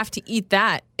 so I have to eat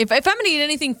that. If I'm going to eat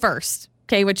anything first,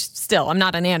 okay, which still, I'm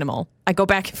not an animal. I go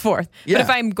back and forth. Yeah. But if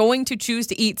I'm going to choose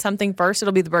to eat something first,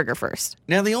 it'll be the burger first.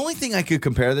 Now, the only thing I could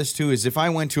compare this to is if I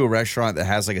went to a restaurant that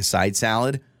has like a side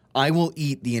salad, I will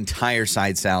eat the entire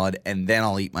side salad, and then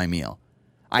I'll eat my meal.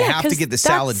 I have to get the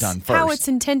salad done first. That's how it's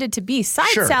intended to be. Side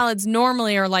salads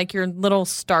normally are like your little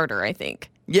starter, I think.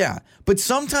 Yeah, but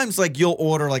sometimes like you'll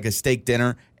order like a steak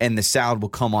dinner, and the salad will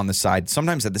come on the side,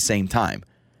 sometimes at the same time.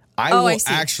 I will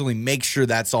actually make sure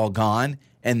that's all gone,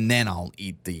 and then I'll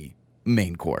eat the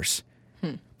main course.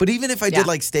 But even if I did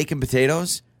like steak and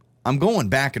potatoes, I'm going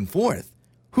back and forth.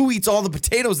 Who eats all the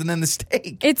potatoes and then the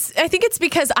steak? I think it's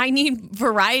because I need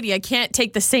variety. I can't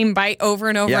take the same bite over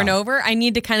and over and over. I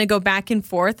need to kind of go back and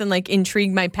forth and like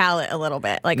intrigue my palate a little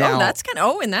bit. Like, now, that's kind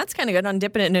of good on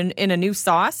dipping it in a new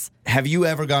sauce. Have you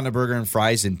ever gotten a burger and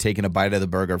fries and taken a bite of the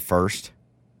burger first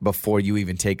before you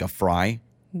even take a fry?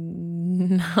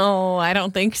 No, I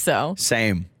don't think so.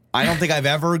 Same. I don't think I've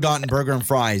ever gotten burger and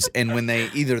fries, and when they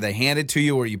hand it to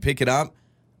you or you pick it up,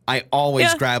 I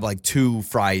always grab like 2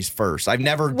 fries first. I've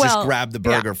never just grabbed the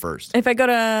burger first. If I go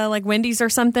to like Wendy's or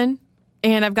something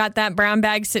and I've got that brown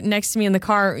bag sitting next to me in the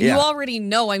car, you already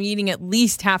know I'm eating at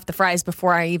least half the fries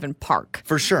before I even park.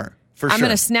 For sure. I'm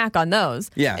going to snack on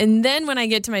those. Yeah. And then when I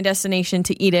get to my destination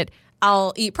to eat it,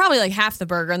 I'll eat probably like half the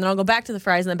burger, and then I'll go back to the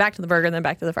fries, and then back to the burger, and then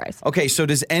back to the fries. Okay, so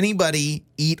does anybody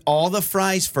eat all the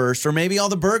fries first, or maybe all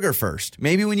the burger first?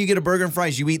 Maybe when you get a burger and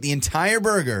fries, you eat the entire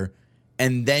burger,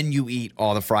 and then you eat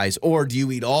all the fries. Or do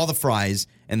you eat all the fries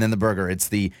and then the burger? It's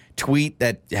the tweet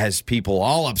that has people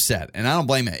all upset, and I don't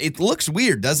blame it. It looks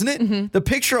weird, doesn't it? Mm-hmm. The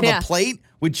picture of a plate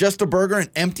with just a burger and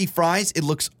empty fries, it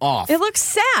looks off. It looks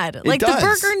sad. It like does. The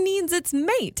burger needs its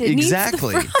mate. It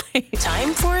exactly. needs the fries.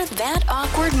 Time for That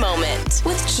Awkward Moment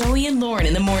with Joey and Lauren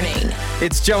in the morning.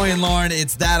 It's Joey and Lauren.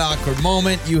 It's That Awkward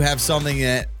Moment. You have something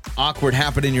that awkward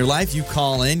happened in your life. You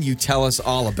call in. You tell us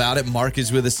all about it. Mark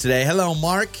is with us today. Hello,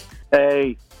 Mark.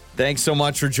 Hey. Thanks so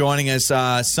much for joining us.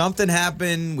 Something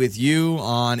happened with you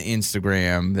on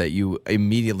Instagram that you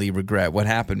immediately regret. What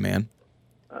happened, man?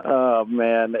 Oh,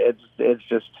 man, it's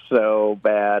just so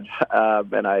bad,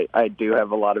 and I do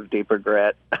have a lot of deep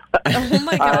regret. Oh,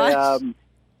 my gosh.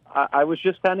 I was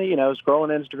just kind of, scrolling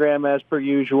Instagram as per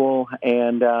usual,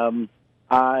 and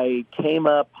I came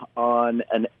up on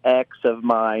an ex of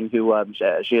mine who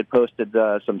she had posted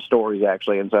some stories,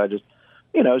 actually, and so I just,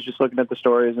 I was just looking at the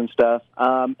stories and stuff,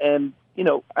 and,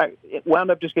 I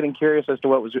wound up just getting curious as to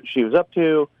what she was up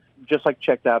to, just,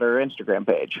 checked out her Instagram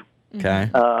page. Okay.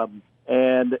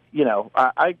 And,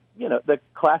 I the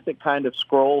classic kind of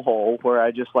scroll hole where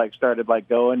I just, started,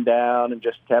 going down and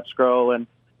just kept scrolling.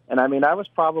 And, I mean, I was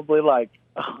probably, I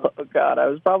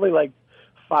was probably,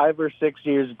 5 or 6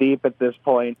 years deep at this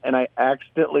point, and I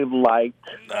accidentally liked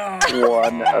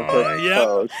one of her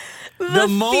posts. The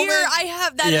fear I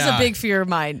have, that is a big fear of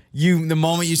mine. The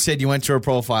moment you said you went to her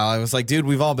profile, I was like, dude,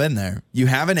 we've all been there. You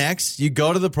have an ex, you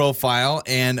go to the profile,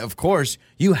 and of course,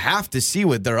 you have to see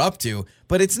what they're up to.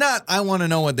 But it's not, I want to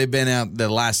know what they've been at the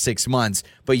last 6 months,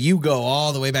 but you go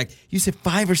all the way back. You said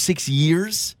 5 or 6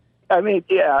 years? I mean,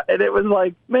 yeah, and it was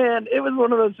man, it was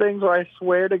one of those things where I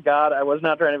swear to God, I was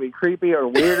not trying to be creepy or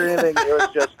weird or anything. It was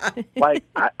just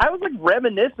I was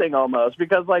reminiscing almost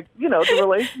because the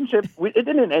relationship, it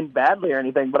didn't end badly or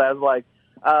anything, but I was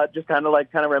just kind of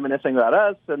reminiscing about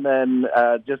us, and then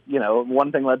just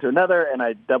one thing led to another, and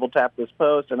I double tapped this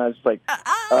post, and I was just no,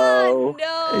 oh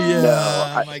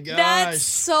my gosh, that's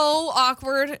so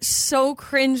awkward, so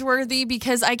cringeworthy,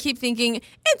 because I keep thinking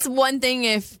it's one thing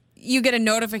if you get a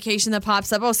notification that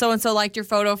pops up, oh, so-and-so liked your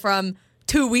photo from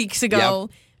 2 weeks ago,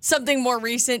 something more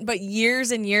recent, but years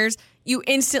and years, you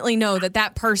instantly know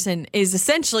that person is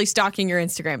essentially stalking your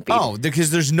Instagram feed. Oh,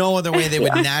 because there's no other way they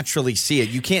would naturally see it.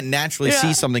 You can't naturally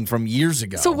see something from years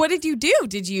ago. So what did you do?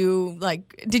 Did you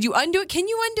undo it? Can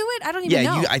you undo it? I don't even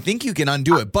know. I think you can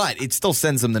undo it, but it still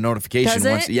sends them the notification. Does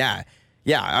once. it? Yeah.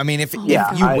 I mean, if you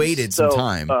waited some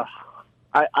time.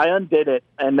 I undid it,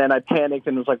 and then I panicked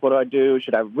and was like, what do I do?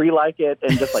 Should I re-like it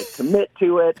and just commit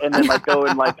to it and then go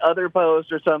in other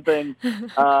posts or something?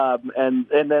 And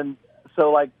then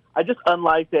so I just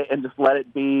unliked it and just let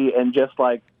it be and just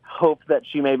hope that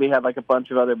she maybe had a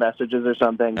bunch of other messages or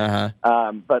something.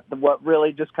 Uh-huh. But what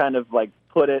really just kind of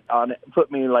put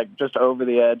me just over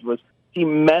the edge was she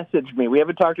messaged me. We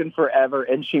haven't talked in forever,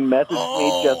 and she messaged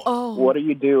me what are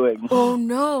you doing? Oh,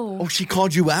 no. Oh, she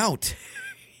called you out.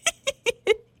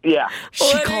 Yeah, She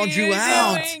What called are you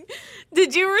out. doing?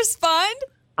 Did you respond?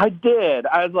 I did.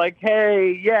 I was like,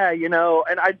 hey, yeah,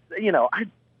 and I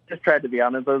just tried to be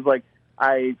honest. I was like,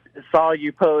 I saw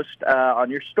you post on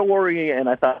your story, and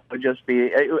I thought it would just be,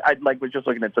 was just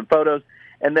looking at some photos,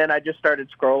 and then I just started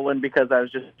scrolling because I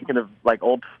was just thinking of like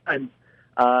old times,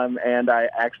 and I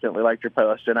accidentally liked your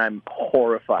post, and I'm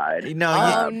horrified.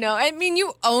 Oh, no. I mean,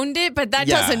 you owned it, but that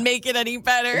Yeah. doesn't make it any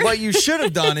better. What you should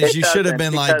have done is you should have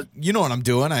been like, because- you know what I'm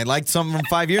doing. I liked something from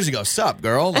 5 years ago. Sup,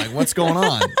 girl? Like, what's going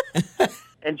on?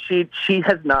 And she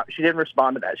didn't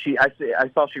respond to that. I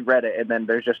saw she read it, and then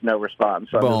there's just no response.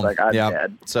 So I'm Boom. just like, I'm Yep.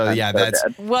 dead. So, I'm yeah, that's-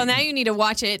 dead. Well, now you need to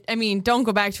watch it. I mean, don't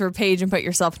go back to her page and put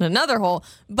yourself in another hole.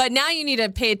 But now you need to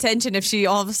pay attention if she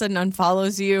all of a sudden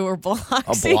unfollows you or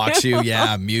blocks you. Blocks you,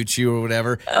 yeah, mute you or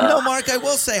whatever. Mark, I will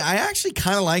say, I actually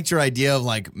kind of liked your idea of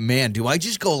like, man, do I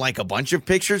just go like a bunch of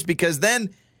pictures? Because then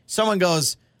someone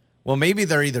goes, well, maybe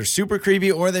they're either super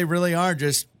creepy or they really are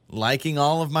just liking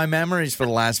all of my memories for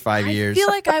the last 5 years. I feel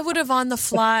like I would have on the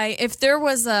fly, if there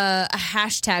was a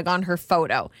hashtag on her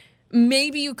photo,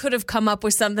 maybe you could have come up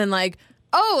with something like,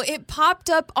 oh, it popped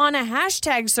up on a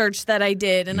hashtag search that I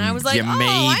did. And I was like, Yeah,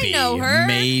 I know her.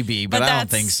 Maybe, but I don't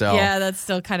think so. Yeah, that's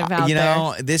still kind of out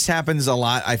there. This happens a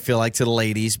lot, I feel like, to the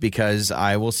ladies because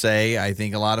I will say I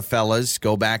think a lot of fellas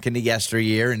go back into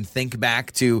yesteryear and think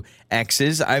back to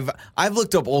exes. I've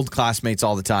looked up old classmates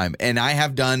all the time, and I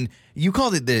have done, you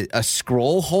called it a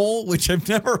scroll hole, which I've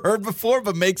never heard before,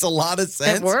 but makes a lot of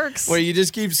sense. It works. Where you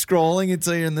just keep scrolling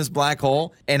until you're in this black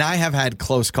hole. And I have had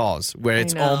close calls where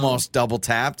it's know. almost double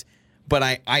tapped, but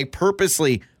I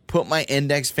purposely put my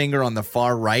index finger on the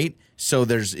far right so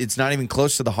it's not even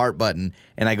close to the heart button,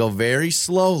 and I go very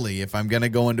slowly if I'm going to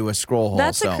go into a scroll hole.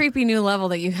 That's a creepy new level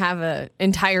that you have an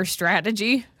entire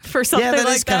strategy for something Yeah, like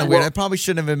that is kind that. of weird. I probably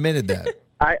shouldn't have admitted that.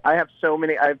 I have so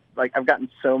many. I've gotten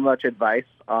so much advice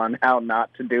on how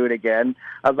not to do it again.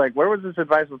 I was like, where was this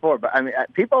advice before? But I mean,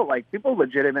 people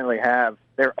legitimately have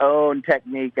their own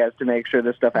technique as to make sure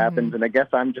this stuff happens. And I guess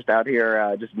I'm just out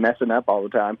here just messing up all the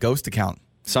time. Ghost account.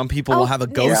 Some people will have a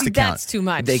ghost account. That's too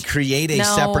much. They create a No.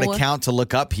 separate account to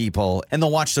look up people, and they'll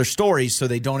watch their stories so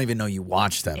they don't even know you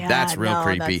watch them. Yeah, that's real no,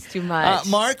 creepy. that's too much.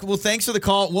 Mark, well, thanks for the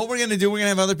call. What we're going to do, we're going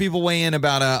to have other people weigh in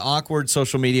about awkward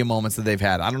social media moments that they've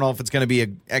had. I don't know if it's going to be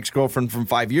an ex-girlfriend from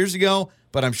 5 years ago,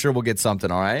 but I'm sure we'll get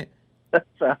something, all right? That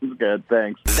sounds good.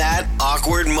 Thanks. That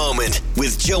awkward moment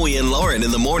with Joey and Lauren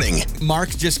in the morning. Mark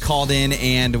just called in,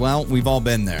 and, well, we've all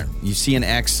been there. You see an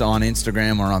ex on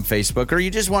Instagram or on Facebook, or you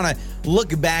just want to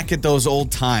look back at those old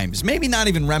times. Maybe not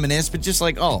even reminisce, but just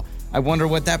like, oh, I wonder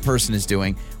what that person is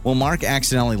doing. Well, Mark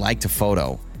accidentally liked a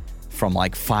photo from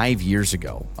like 5 years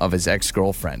ago of his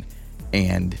ex-girlfriend,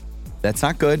 and that's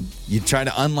not good. You try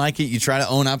to unlike it. You try to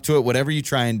own up to it, whatever you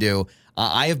try and do.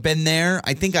 I have been there.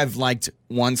 I think I've liked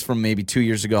once from maybe 2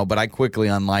 years ago, but I quickly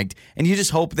unliked. And you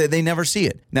just hope that they never see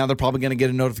it. Now they're probably going to get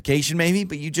a notification maybe,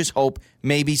 but you just hope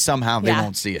maybe somehow they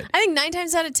won't see it. I think 9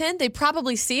 times out of 10, they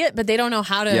probably see it, but they don't know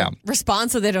how to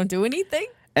respond, so they don't do anything.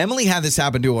 Emily had this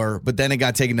happen to her, but then it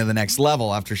got taken to the next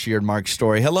level after she heard Mark's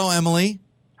story. Hello, Emily.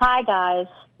 Hi, guys.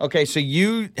 Okay, so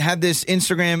you had this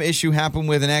Instagram issue happen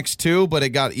with an ex too, but it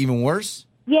got even worse?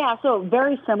 Yeah, so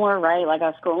very similar, right? Like I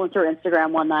was scrolling through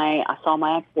Instagram one night. I saw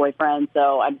my ex-boyfriend,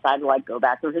 so I decided to go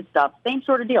back through his stuff. Same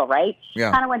sort of deal, right?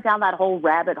 Yeah. Kind of went down that whole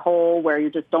rabbit hole where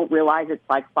you just don't realize it's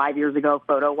 5 years ago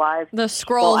photo-wise. The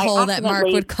scroll Well, I hole that Mark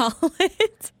accidentally- would call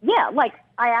it. Yeah,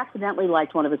 I accidentally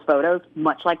liked one of his photos,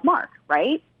 much like Mark,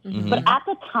 right? Mm-hmm. But at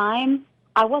the time,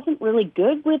 I wasn't really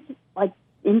good with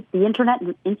in the internet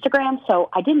and Instagram, so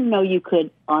I didn't know you could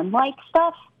unlike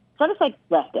stuff. So I just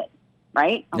left it,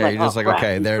 right? I was Yeah, you're just crap.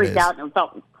 okay, And there it freaked is. out and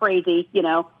felt crazy,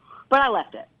 but I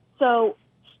left it. So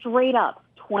straight up,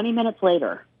 20 minutes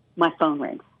later, my phone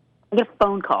rings. I get a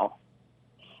phone call,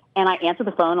 and I answer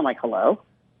the phone. I'm like, hello?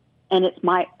 And it's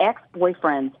my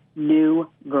ex-boyfriend's new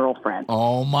girlfriend.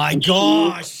 Oh my And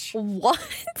gosh. What?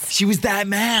 She was that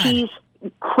mad. She's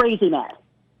crazy mad.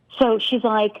 So she's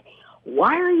like,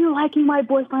 why are you liking my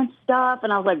boyfriend's stuff?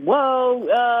 And I was like, whoa,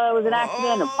 it was an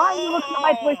accident. And why are you looking at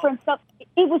my boyfriend's stuff?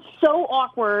 It was so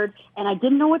awkward, and I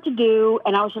didn't know what to do.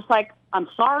 And I was just like, I'm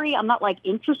sorry, I'm not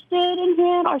interested in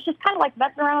him. I was just kind of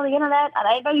messing around on the internet, and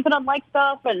I didn't know you could unlike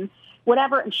stuff and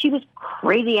whatever. And she was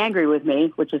crazy angry with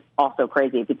me, which is also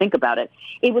crazy if you think about it.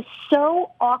 It was so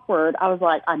awkward. I was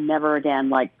like, I'm never again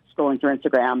scrolling through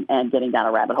Instagram and getting down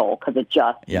a rabbit hole because it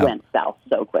just went south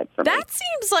so quick for me. That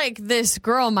seems like this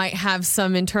girl might have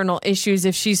some internal issues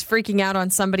if she's freaking out on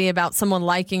somebody about someone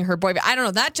liking her boyfriend. I don't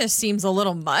know. That just seems a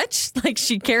little much. Like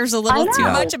she cares a little too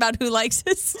much about who likes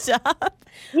his stuff.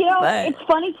 You know, it's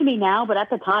funny to me now, but at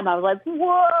the time I was like,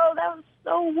 whoa, that was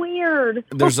so weird.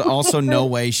 There's also no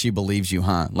way she believes you,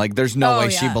 huh? Like, there's no way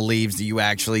she believes that you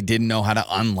actually didn't know how to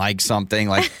unlike something.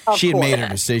 Like, she had made her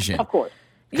decision. Of course.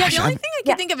 Yeah, the only thing I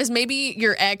can think of is maybe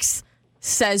your ex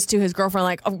says to his girlfriend,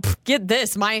 like, oh, get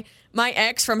this, my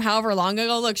ex from however long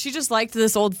ago, look, she just liked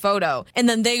this old photo. And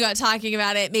then they got talking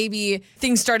about it. Maybe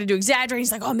things started to exaggerate.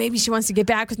 He's like, oh, maybe she wants to get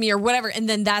back with me or whatever. And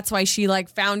then that's why she, like,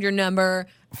 found your number.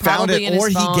 Found it, or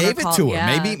he gave it to her.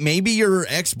 Yeah. Maybe your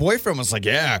ex-boyfriend was like,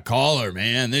 yeah, call her,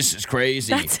 man. This is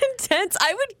crazy. That's intense.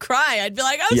 I would cry. I'd be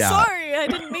like, I'm sorry. I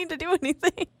didn't mean to do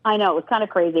anything. I know. It was kind of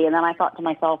crazy. And then I thought to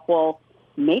myself, well,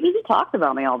 maybe he talks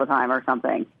about me all the time or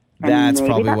something. That's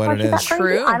probably what it is.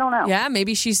 True. I don't know. Yeah,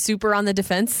 maybe she's super on the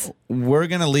defense. We're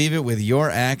going to leave it with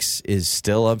your ex is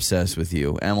still obsessed with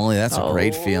you. Emily, that's a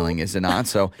great feeling, is it not?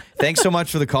 So thanks so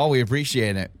much for the call. We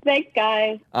appreciate it. Thanks,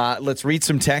 guys. Let's read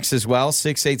some texts as well.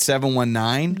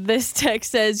 68719. This text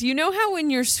says, you know how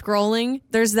when you're scrolling,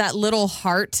 there's that little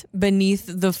heart beneath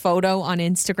the photo on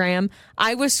Instagram?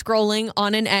 I was scrolling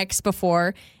on an ex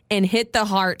before and hit the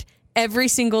heart every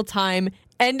single time.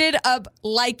 Ended up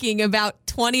liking about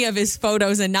 20 of his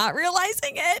photos and not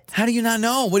realizing it. How do you not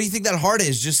know? What do you think that heart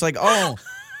is? Just like, oh,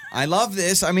 I love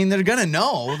this. I mean, they're going to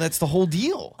know. That's the whole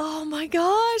deal. Oh, my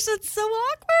gosh. That's so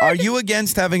awkward. Are you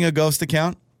against having a ghost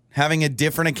account? Having a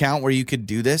different account where you could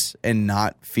do this and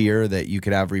not fear that you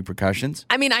could have repercussions?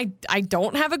 I mean, I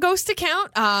don't have a ghost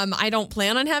account. I don't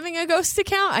plan on having a ghost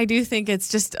account. I do think it's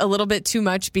just a little bit too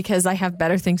much because I have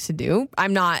better things to do.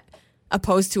 I'm not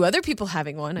opposed to other people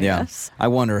having one, I guess. I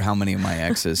wonder how many of my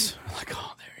exes are like,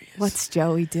 oh, there he is. What's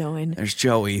Joey doing? There's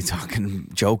Joey talking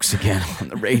jokes again on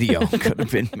the radio. Could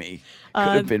have been me. Could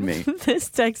have been me. This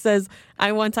text says,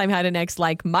 I one time had an ex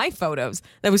like my photos.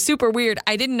 That was super weird.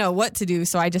 I didn't know what to do,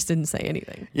 so I just didn't say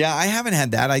anything. Yeah, I haven't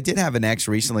had that. I did have an ex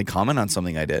recently comment on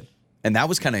something I did. And that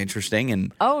was kind of interesting.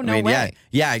 And way.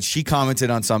 Yeah, she commented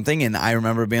on something, and I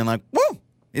remember being like, whoa,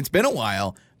 it's been a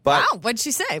while. But, wow, what'd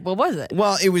she say? What was it?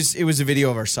 Well, it was a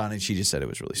video of our son, and she just said it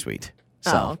was really sweet.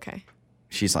 So okay.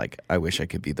 She's like, I wish I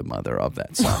could be the mother of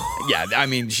that son. Yeah, I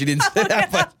mean, she didn't say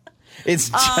that, but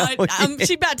it's Joey.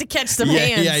 She's about to catch some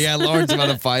hands. Yeah. Lauren's about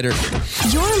to fight her.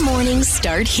 Your mornings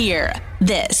start here.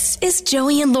 This is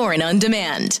Joey and Lauren on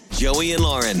demand. Joey and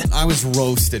Lauren. I was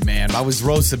roasted, man. I was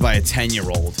roasted by a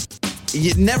 10-year-old.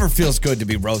 It never feels good to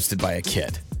be roasted by a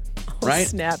kid. Right?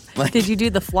 Snap. Like, did you do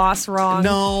the floss wrong?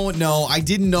 No. I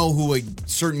didn't know who a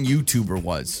certain YouTuber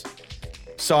was.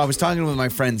 So I was talking with my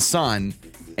friend's son,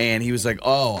 and he was like,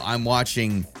 oh, I'm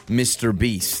watching Mr.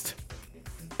 Beast.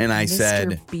 And I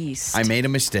said, Beast. I made a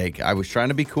mistake. I was trying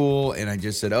to be cool, and I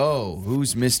just said, oh,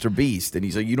 who's Mr. Beast? And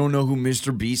he's like, you don't know who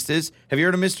Mr. Beast is? Have you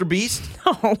heard of Mr. Beast?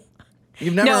 No.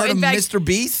 You've never heard of Mr.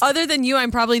 Beast? Other than you,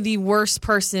 I'm probably the worst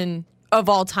person of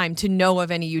all time to know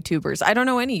of any YouTubers. I don't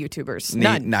know any YouTubers.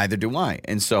 None. Neither do I.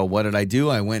 And so what did I do?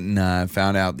 I went and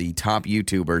found out the top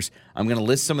YouTubers. I'm going to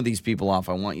list some of these people off.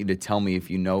 I want you to tell me if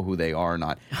you know who they are or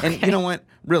not. And you know what?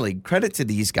 Really, credit to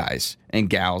these guys and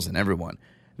gals and everyone.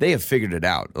 They have figured it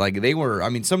out. Like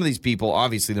some of these people,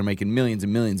 obviously, they're making millions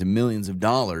and millions and millions of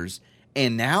dollars.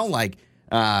 And now,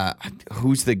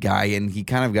 who's the guy? And he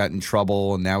kind of got in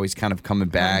trouble, and now he's kind of coming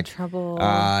back.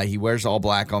 He wears all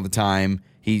black all the time.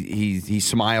 He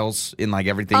smiles in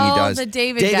everything he does. The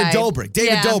David guy. Dobrik.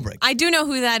 David Dobrik. I do know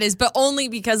who that is, but only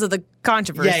because of the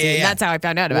controversy. Yeah. That's how I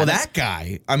found out about it. Well, that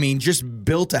guy, just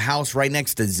built a house right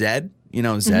next to Zed. You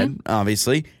know Zed,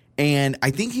 obviously. And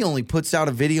I think he only puts out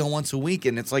a video once a week,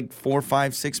 and it's 4,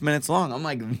 5, 6 minutes long. I'm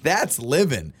like, that's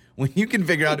living. When you can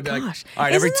figure out to be all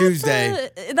right, every Tuesday.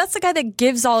 That's the guy that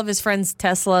gives all of his friends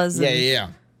Teslas.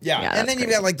 Yeah. And then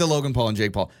you've got the Logan Paul and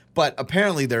Jake Paul. But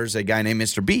apparently there's a guy named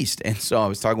Mr. Beast. And so I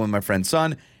was talking with my friend's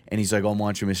son, and he's like, oh, I'm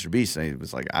watching Mr. Beast. And he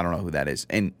was like, I don't know who that is.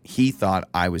 And he thought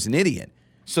I was an idiot.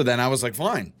 So then I was like,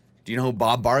 fine. Do you know who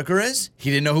Bob Barker is? He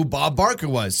didn't know who Bob Barker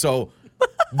was. So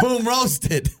boom,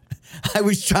 roasted. I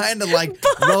was trying to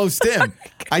roast him.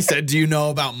 I said, do you know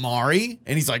about Maury?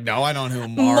 And he's like, no, I don't know who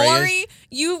Maury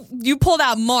is. You pulled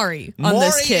out Maury on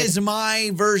this kid. Maury is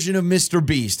my version of Mr.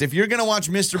 Beast. If you're going to watch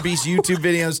Mr. Beast YouTube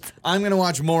videos, I'm going to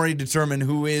watch Maury determine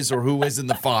who is or who isn't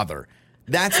the father.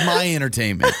 That's my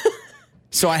entertainment.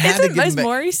 So I had to give him... Is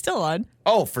Maury still on?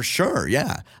 Oh, for sure,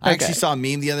 yeah. I actually saw a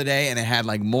meme the other day, and it had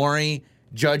Maury,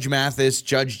 Judge Mathis,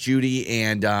 Judge Judy,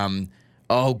 and,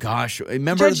 oh gosh.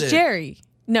 Remember Judge Jerry.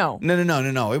 No.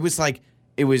 It was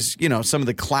it was, some of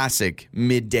the classic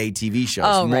midday TV shows.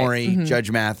 Oh, right. Maury,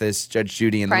 Judge Mathis, Judge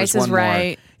Judy, and Price there was is one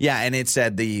Right. more. Yeah, and it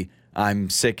said the I'm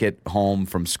sick at home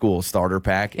from school starter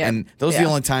pack. Yep. And those are the Yeah.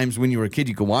 only times when you were a kid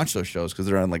you could watch those shows because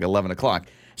they're on like 11 o'clock.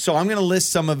 So I'm going to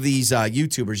list some of these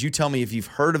YouTubers. You tell me if you've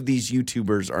heard of these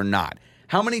YouTubers or not.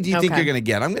 How many do you think Okay. you're going to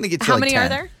get? I'm going to get you How like many 10. are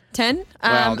there? 10?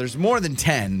 Well, there's more than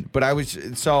 10, but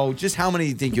so just how many do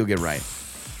you think you'll get right?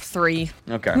 3.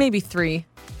 Okay. Maybe 3.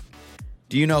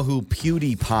 Do you know who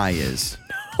PewDiePie is?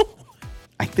 No.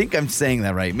 I think I'm saying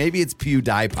that right. Maybe it's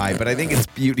PewDiePie, but I think it's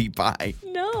PewDiePie.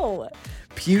 No.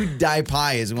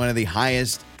 PewDiePie is one of the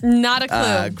highest Not a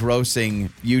clue. grossing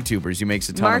YouTubers. He makes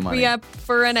a ton Mark of money. me up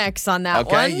for an X on that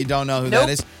Okay, one. you don't know who Nope. that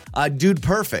is? Dude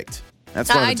Perfect. That's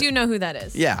one of I the- do know who that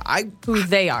is. Yeah, Who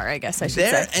they are, I guess I should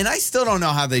There, say. and I still don't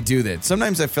know how they do that.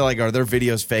 Sometimes I feel like, are their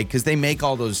videos fake? Because they make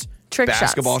all those Trick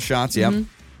basketball shots. Yep. Mm-hmm.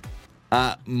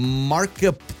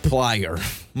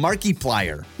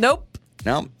 Markiplier. Nope.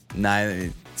 No,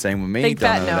 neither. Same with me. Big Don't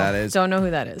fat know no. who that is. Don't know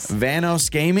who that is. Vanos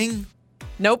Gaming.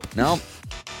 Nope. No,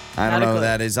 I Not don't a know who clue.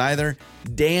 that is either.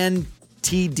 Dan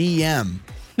TDM.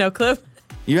 No clue.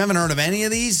 You haven't heard of any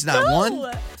of these? Not No. one?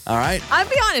 All right. I'll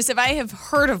be honest, if I have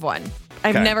heard of one,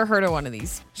 I've Okay. never heard of one of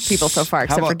these people so far, How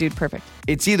except for about- Dude Perfect.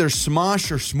 It's either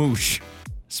Smosh or Smoosh.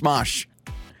 Smosh.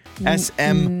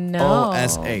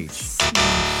 SMOSH.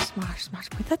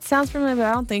 Smosh. Wait, that sounds familiar, but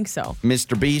I don't think so.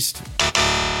 Mr. Beast.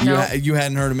 No. You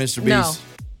hadn't heard of Mr. No.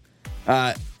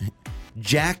 Beast?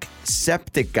 Jack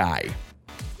Septic Eye.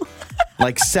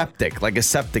 Like septic, like a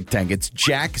septic tank. It's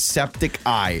Jack Septic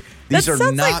Eye. These That are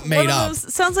sounds not like made one of up.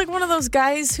 those- sounds like one of those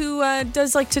guys who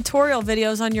does like tutorial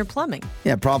videos on your plumbing.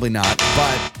 Yeah, probably not.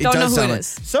 But it Don't know does who sound it like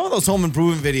is. some of those home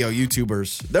improvement video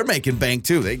YouTubers, they're making bank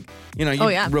too. They, you Oh,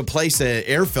 yeah. replace an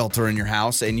air filter in your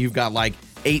house and you've got like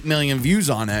 8 million views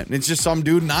on it. And it's just some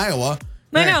dude in Iowa.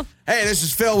 I know. Hey, this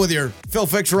is Phil with your Phil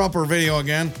Fixer Upper video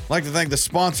again. Like to thank the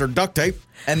sponsor, Duct Tape.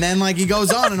 And then like he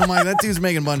goes on and I'm like, that dude's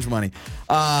making a bunch of money.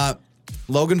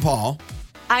 Logan Paul.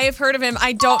 I have heard of him.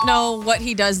 I don't know what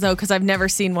he does though, because I've never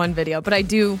seen one video, but I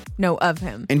do know of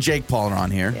him. And Jake Paul are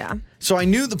on here. Yeah. So I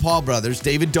knew the Paul brothers.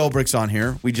 David Dobrik's on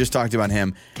here. We just talked about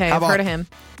him. Okay, How I've about heard of him.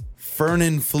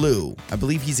 Fernan Flew. I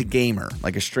believe he's a gamer,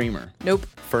 like a streamer. Nope.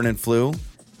 Fernan Flew.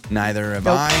 Neither have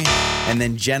Nope. I. And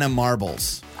then Jenna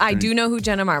Marbles. I do know who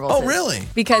Jenna Marbles Oh, is. really?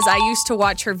 Because I used to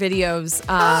watch her videos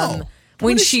when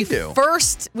What does she she do?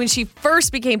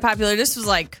 first became popular. This was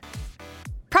like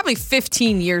probably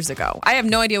 15 years ago. I have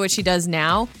no idea what she does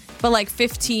now, but like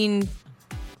 15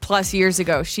 plus years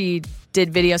ago, she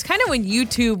did videos kind of when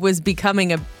YouTube was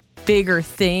becoming a bigger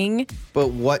thing. But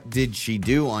what did she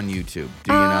do on YouTube?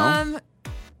 Do you know?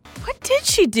 What did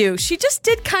she do? She just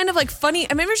did kind of like funny.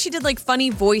 I remember she did like funny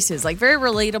voices, like very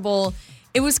relatable.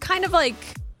 It was kind of like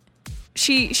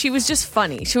she was just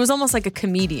funny. She was almost like a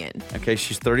comedian. Okay,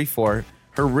 she's 34.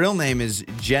 Her real name is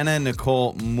Jenna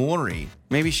Nicole Maury.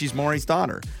 Maybe she's Maury's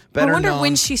daughter. I wonder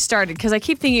when she started, because I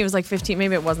keep thinking it was like 15.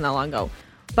 Maybe it wasn't that long ago.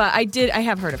 But I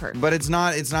have heard of her. But it's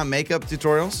not makeup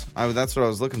tutorials. That's what I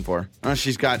was looking for.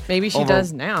 She's got Maybe she over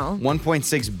does now.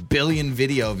 1.6 billion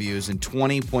video views and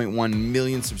 20.1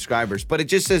 million subscribers. But it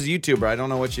just says YouTuber. I don't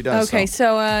know what she does. Okay,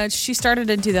 so she started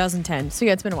in 2010. So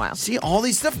yeah, it's been a while. See all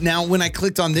these stuff. Now, when I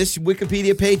clicked on this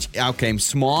Wikipedia page, out came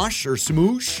Smosh or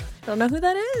Smoosh. Don't know who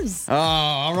that is. Oh,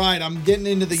 all right. I'm getting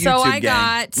into the So YouTube I gang.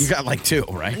 got- You got like 2,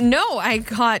 right? No, I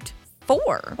got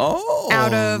 4. Oh,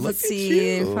 out of, look let's at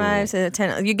see, you. 5, 6,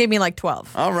 10. You gave me like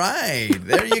 12. All right.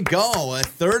 There you go. A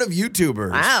third of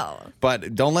YouTubers. Wow.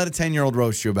 But don't let a 10-year-old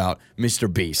roast you about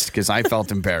Mr. Beast, because I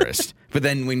felt embarrassed. But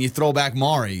then when you throw back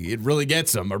Maury, it really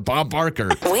gets him, or Bob Barker.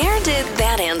 Where did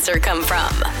that answer come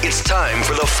from? It's time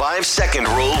for the 5-second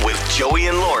rule with Joey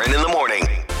and Lauren in the morning.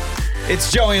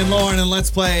 It's Joey and Lauren, and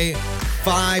let's play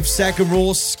 5-second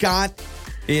rule. Scott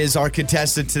is our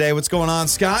contestant today. What's going on,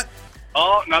 Scott?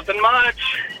 Oh, nothing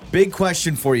much. Big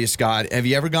question for you, Scott. Have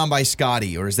you ever gone by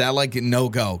Scotty, or is that like a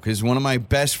no-go? Because one of my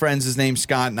best friends is named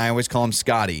Scott, and I always call him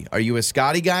Scotty. Are you a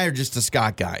Scotty guy or just a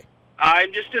Scott guy?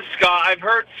 I'm just a Scott. I've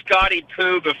heard Scotty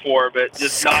Poo before, but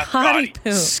just not Scotty.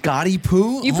 Poo. Scotty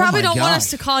Poo? You Oh probably my don't want gosh. us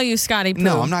to call you Scotty Poo.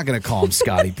 No, I'm not going to call him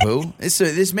Scotty Poo.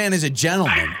 This man is a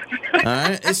gentleman. All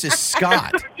right? This is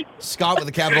Scott. Scott with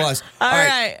a capital S. All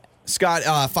right. Scott,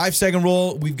 5-second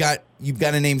rule. You've got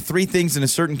to name 3 things in a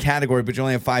certain category, but you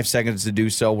only have 5 seconds to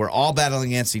do so. We're all battling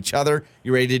against each other.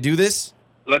 You ready to do this?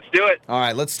 Let's do it. All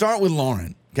right, let's start with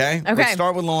Lauren, okay? Okay. Let's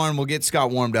start with Lauren. We'll get Scott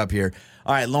warmed up here.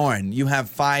 All right, Lauren, you have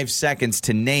 5 seconds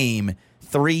to name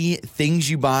 3 things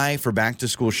you buy for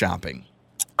back-to-school shopping.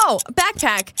 Oh,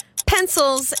 backpack,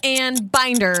 pencils and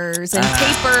binders and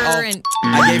paper and.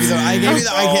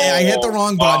 I hit the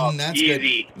wrong button. That's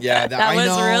easy. good. Yeah, That was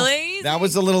know. really easy. That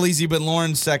was a little easy, but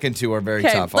Lauren's second two are very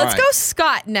Okay, tough. let's All go right.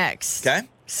 Scott next. Okay.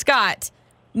 Scott,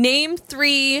 name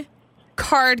 3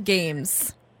 card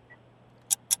games.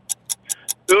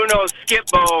 Uno,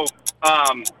 Skip-Bo,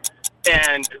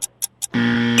 and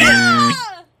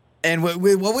And what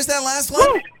was that last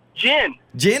one? Gin.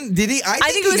 Gin? Did he? I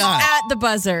think it he was got at the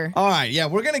buzzer. All right, yeah,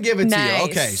 we're going to give it to you. Nice.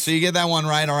 Okay, so you get that one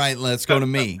right. All right, let's go to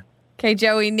me. Okay,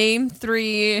 Joey, name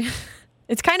 3.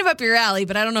 It's kind of up your alley,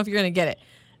 but I don't know if you're going to get it.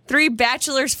 3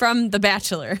 bachelors from The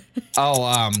Bachelor.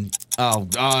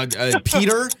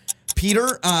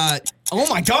 Peter, oh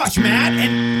my gosh, Matt,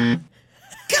 and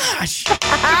gosh.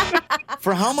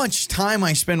 For how much time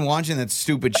I spend watching that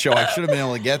stupid show, I should have been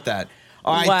able to get that.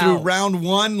 All right, Wow. through round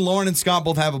 1, Lauren and Scott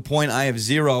both have a point. I have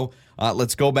 0.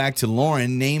 Let's go back to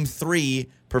Lauren. Name 3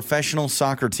 professional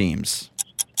soccer teams.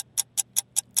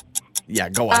 Yeah,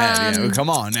 go ahead. Come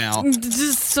on now.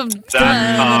 Just some. That's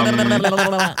I'm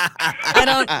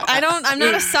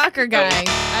not a soccer guy.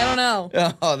 I don't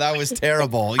know. Oh, that was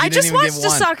terrible. You I didn't just even give watched a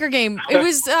one. soccer game. It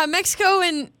was Mexico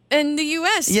and the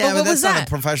U.S. Yeah, but what that's was not that? a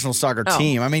professional soccer Oh.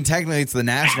 team. I mean, technically it's the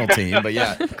national team, but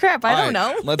yeah. Crap, I All don't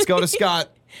know. right, let's go to Scott.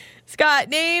 Scott,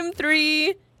 name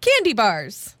 3 candy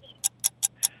bars.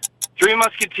 3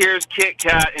 Musketeers, Kit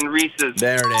Kat, and Reese's.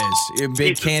 There it is. You're a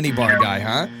big candy bar guy,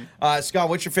 huh? Scott,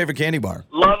 what's your favorite candy bar?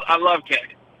 I love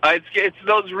candy. It's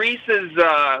those Reese's,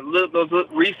 those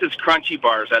Reese's Crunchy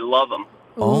bars. I love them.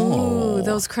 Ooh,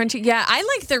 those crunchy. Yeah, I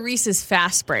like the Reese's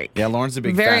Fast Break. Yeah, Lauren's a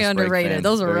big Very Fast Break underrated. fan.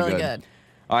 Those are Very really good.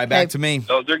 All right, back Okay. to me.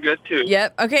 Those are good too.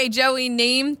 Yep. Okay, Joey,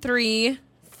 name 3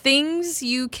 things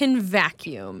you can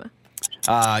vacuum.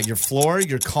 Your floor,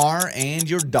 your car, and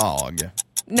your dog.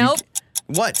 Nope.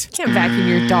 What? Can't vacuum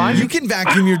your dog. You can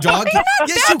vacuum your dog. I'm not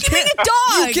yes, you vacuuming can. a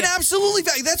dog. You can absolutely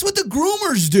vacuum. That's what the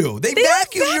groomers do. They don't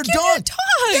vacuum your vacuum dog. your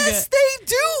dog. Yes, they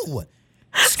do.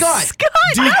 Scott, Scott.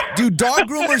 do dog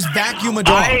groomers vacuum a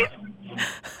dog?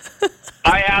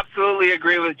 I absolutely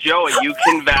agree with Joey. You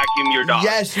can vacuum your dog.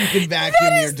 Yes, you can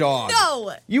vacuum your dog.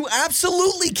 No. You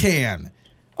absolutely can.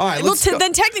 All right, Well, let's go.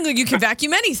 then technically you can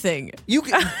vacuum anything. You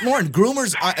can, Lauren,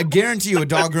 groomers, I guarantee you a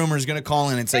dog groomer is going to call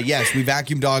in and say, yes, we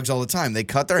vacuum dogs all the time. They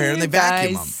cut their hair and they You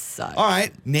vacuum guys them. suck. All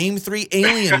right, name 3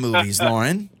 alien movies,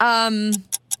 Lauren.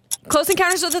 Close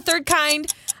Encounters of the Third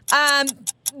Kind.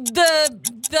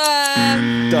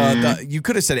 You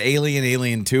could have said Alien,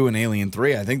 Alien 2, and Alien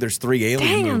 3. I think there's 3 alien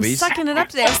Dang, I'm movies. sucking it up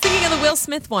today. I was thinking of the Will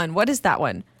Smith one. What is that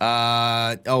one?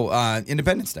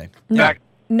 Independence Day.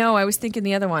 No, I was thinking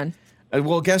the other one.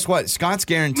 Well, guess what? Scott's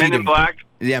guaranteed. Men in Black.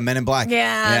 Yeah, Men in Black.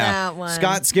 Yeah, that one.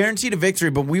 Scott's guaranteed a victory,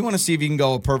 but we want to see if you can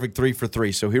go a perfect 3 for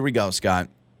 3. So here we go, Scott.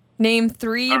 Name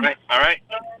 3. All right.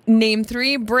 Name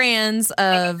 3 brands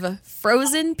of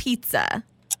frozen pizza.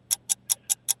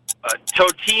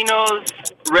 Totino's,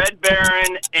 Red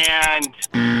Baron, and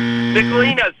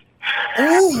Michelina's.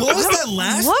 Ooh, what was that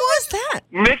last What one? was that?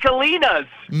 Michelina's.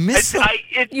 You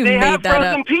They made have that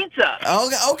frozen up. pizza.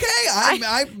 Okay,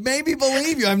 I maybe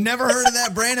believe you. I've never heard of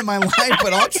that brand in my life,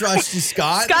 but I'll trust you,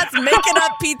 Scott. Scott's making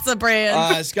up pizza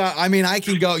brands. Scott, I mean, I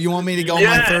can go. You want me to go my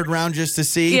Yeah. 3rd round just to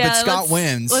see? but Scott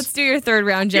wins. Let's do your 3rd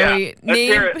round, Joey.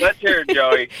 Yeah, let's hear it,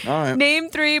 Joey. All right. Name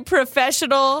 3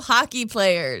 professional hockey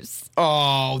players.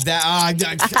 Oh, that I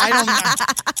don't.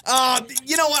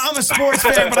 You know what? I'm a sports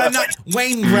fan, but I'm not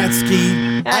Wayne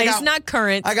Gretzky. He's not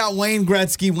current. I got Wayne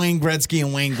Gretzky, and Wayne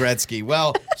Gretzky.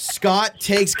 Well, Scott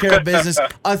takes care of business.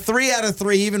 A 3 out of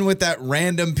 3, even with that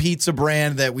random pizza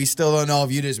brand that we still don't know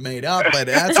if you just made up, but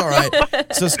that's all right.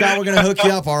 So, Scott, we're gonna hook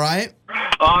you up. All right.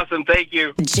 Awesome. Thank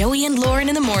you. Joey and Lauren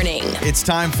in the morning. It's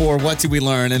time for What Did We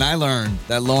Learn? And I learned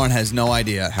that Lauren has no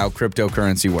idea how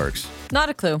cryptocurrency works. Not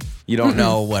a clue. You don't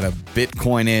know what a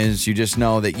Bitcoin is. You just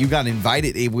know that you got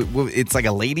invited. It's like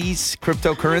a ladies'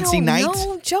 cryptocurrency night.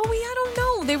 No, Joey, I don't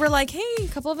know. They were like, hey, a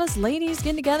couple of us ladies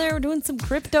getting together. We're doing some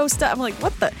crypto stuff. I'm like,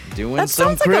 what the? Doing that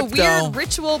some sounds like crypto. a weird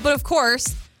ritual, but of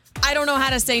course, I don't know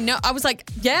how to say no. I was like,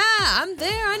 yeah, I'm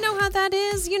there. I know how that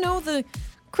is. You know, the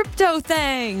crypto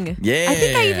thing. Yeah. I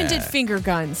think I even did finger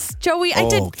guns. Joey, I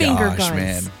did finger guns.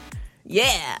 Man.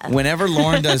 Yeah. Whenever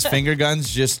Lauren does finger guns,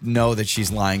 just know that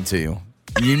she's lying to you.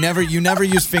 You never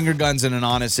use finger guns in an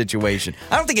honest situation.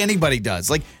 I don't think anybody does.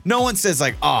 Like, no one says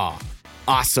like,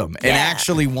 awesome, and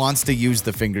actually wants to use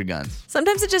the finger guns.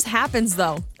 Sometimes it just happens,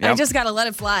 though. Yep. I just got to let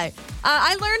it fly.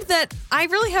 I learned that I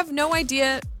really have no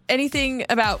idea anything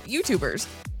about YouTubers.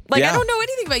 Like, I don't know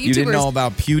anything about YouTubers. You didn't know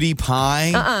about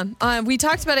PewDiePie? We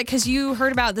talked about it because you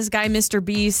heard about this guy, Mr.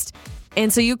 Beast.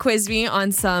 And so you quizzed me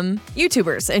on some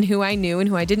YouTubers and who I knew and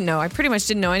who I didn't know. I pretty much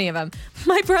didn't know any of them.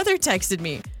 My brother texted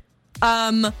me.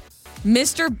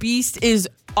 Mr. Beast is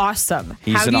awesome.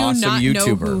 He's how an do you awesome not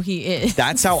YouTuber. know who he is?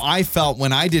 That's how I felt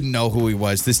when I didn't know who he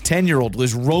was. This 10-year-old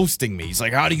was roasting me. He's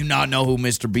like, how do you not know who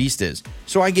Mr. Beast is?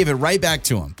 So I gave it right back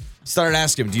to him. Started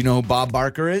asking him, do you know who Bob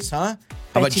Barker is, huh?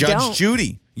 How about you Judge don't.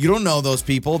 Judy? You don't know those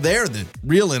people. They're the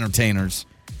real entertainers.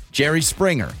 Jerry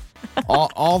Springer.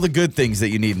 all the good things that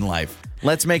you need in life.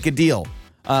 Let's make a deal.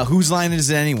 Whose line is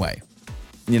it anyway?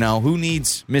 You know, who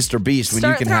needs Mr. Beast when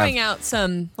Start you can throwing have... out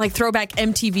some like throwback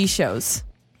MTV shows.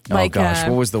 Oh, Like, gosh.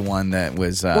 What was the one that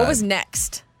was... what was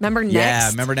Next? Remember Next? Yeah,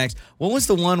 remember Next. What was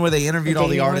the one where they interviewed all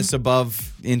the dating one? artists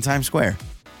above in Times Square?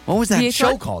 What was that VH1?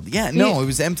 show called? Yeah, no, it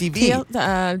was MTV.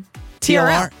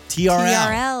 TRL.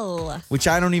 TRL. Which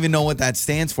I don't even know what that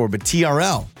stands for, but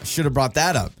TRL. I should have brought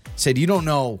that up. Said, you don't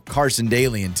know Carson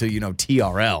Daly until you know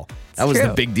TRL. That was the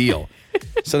true. big deal.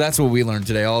 So that's what we learned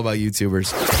today, all about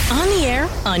YouTubers. On the air,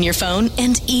 on your phone,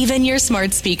 and even your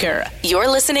smart speaker. You're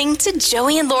listening to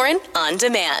Joey and Lauren on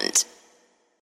demand.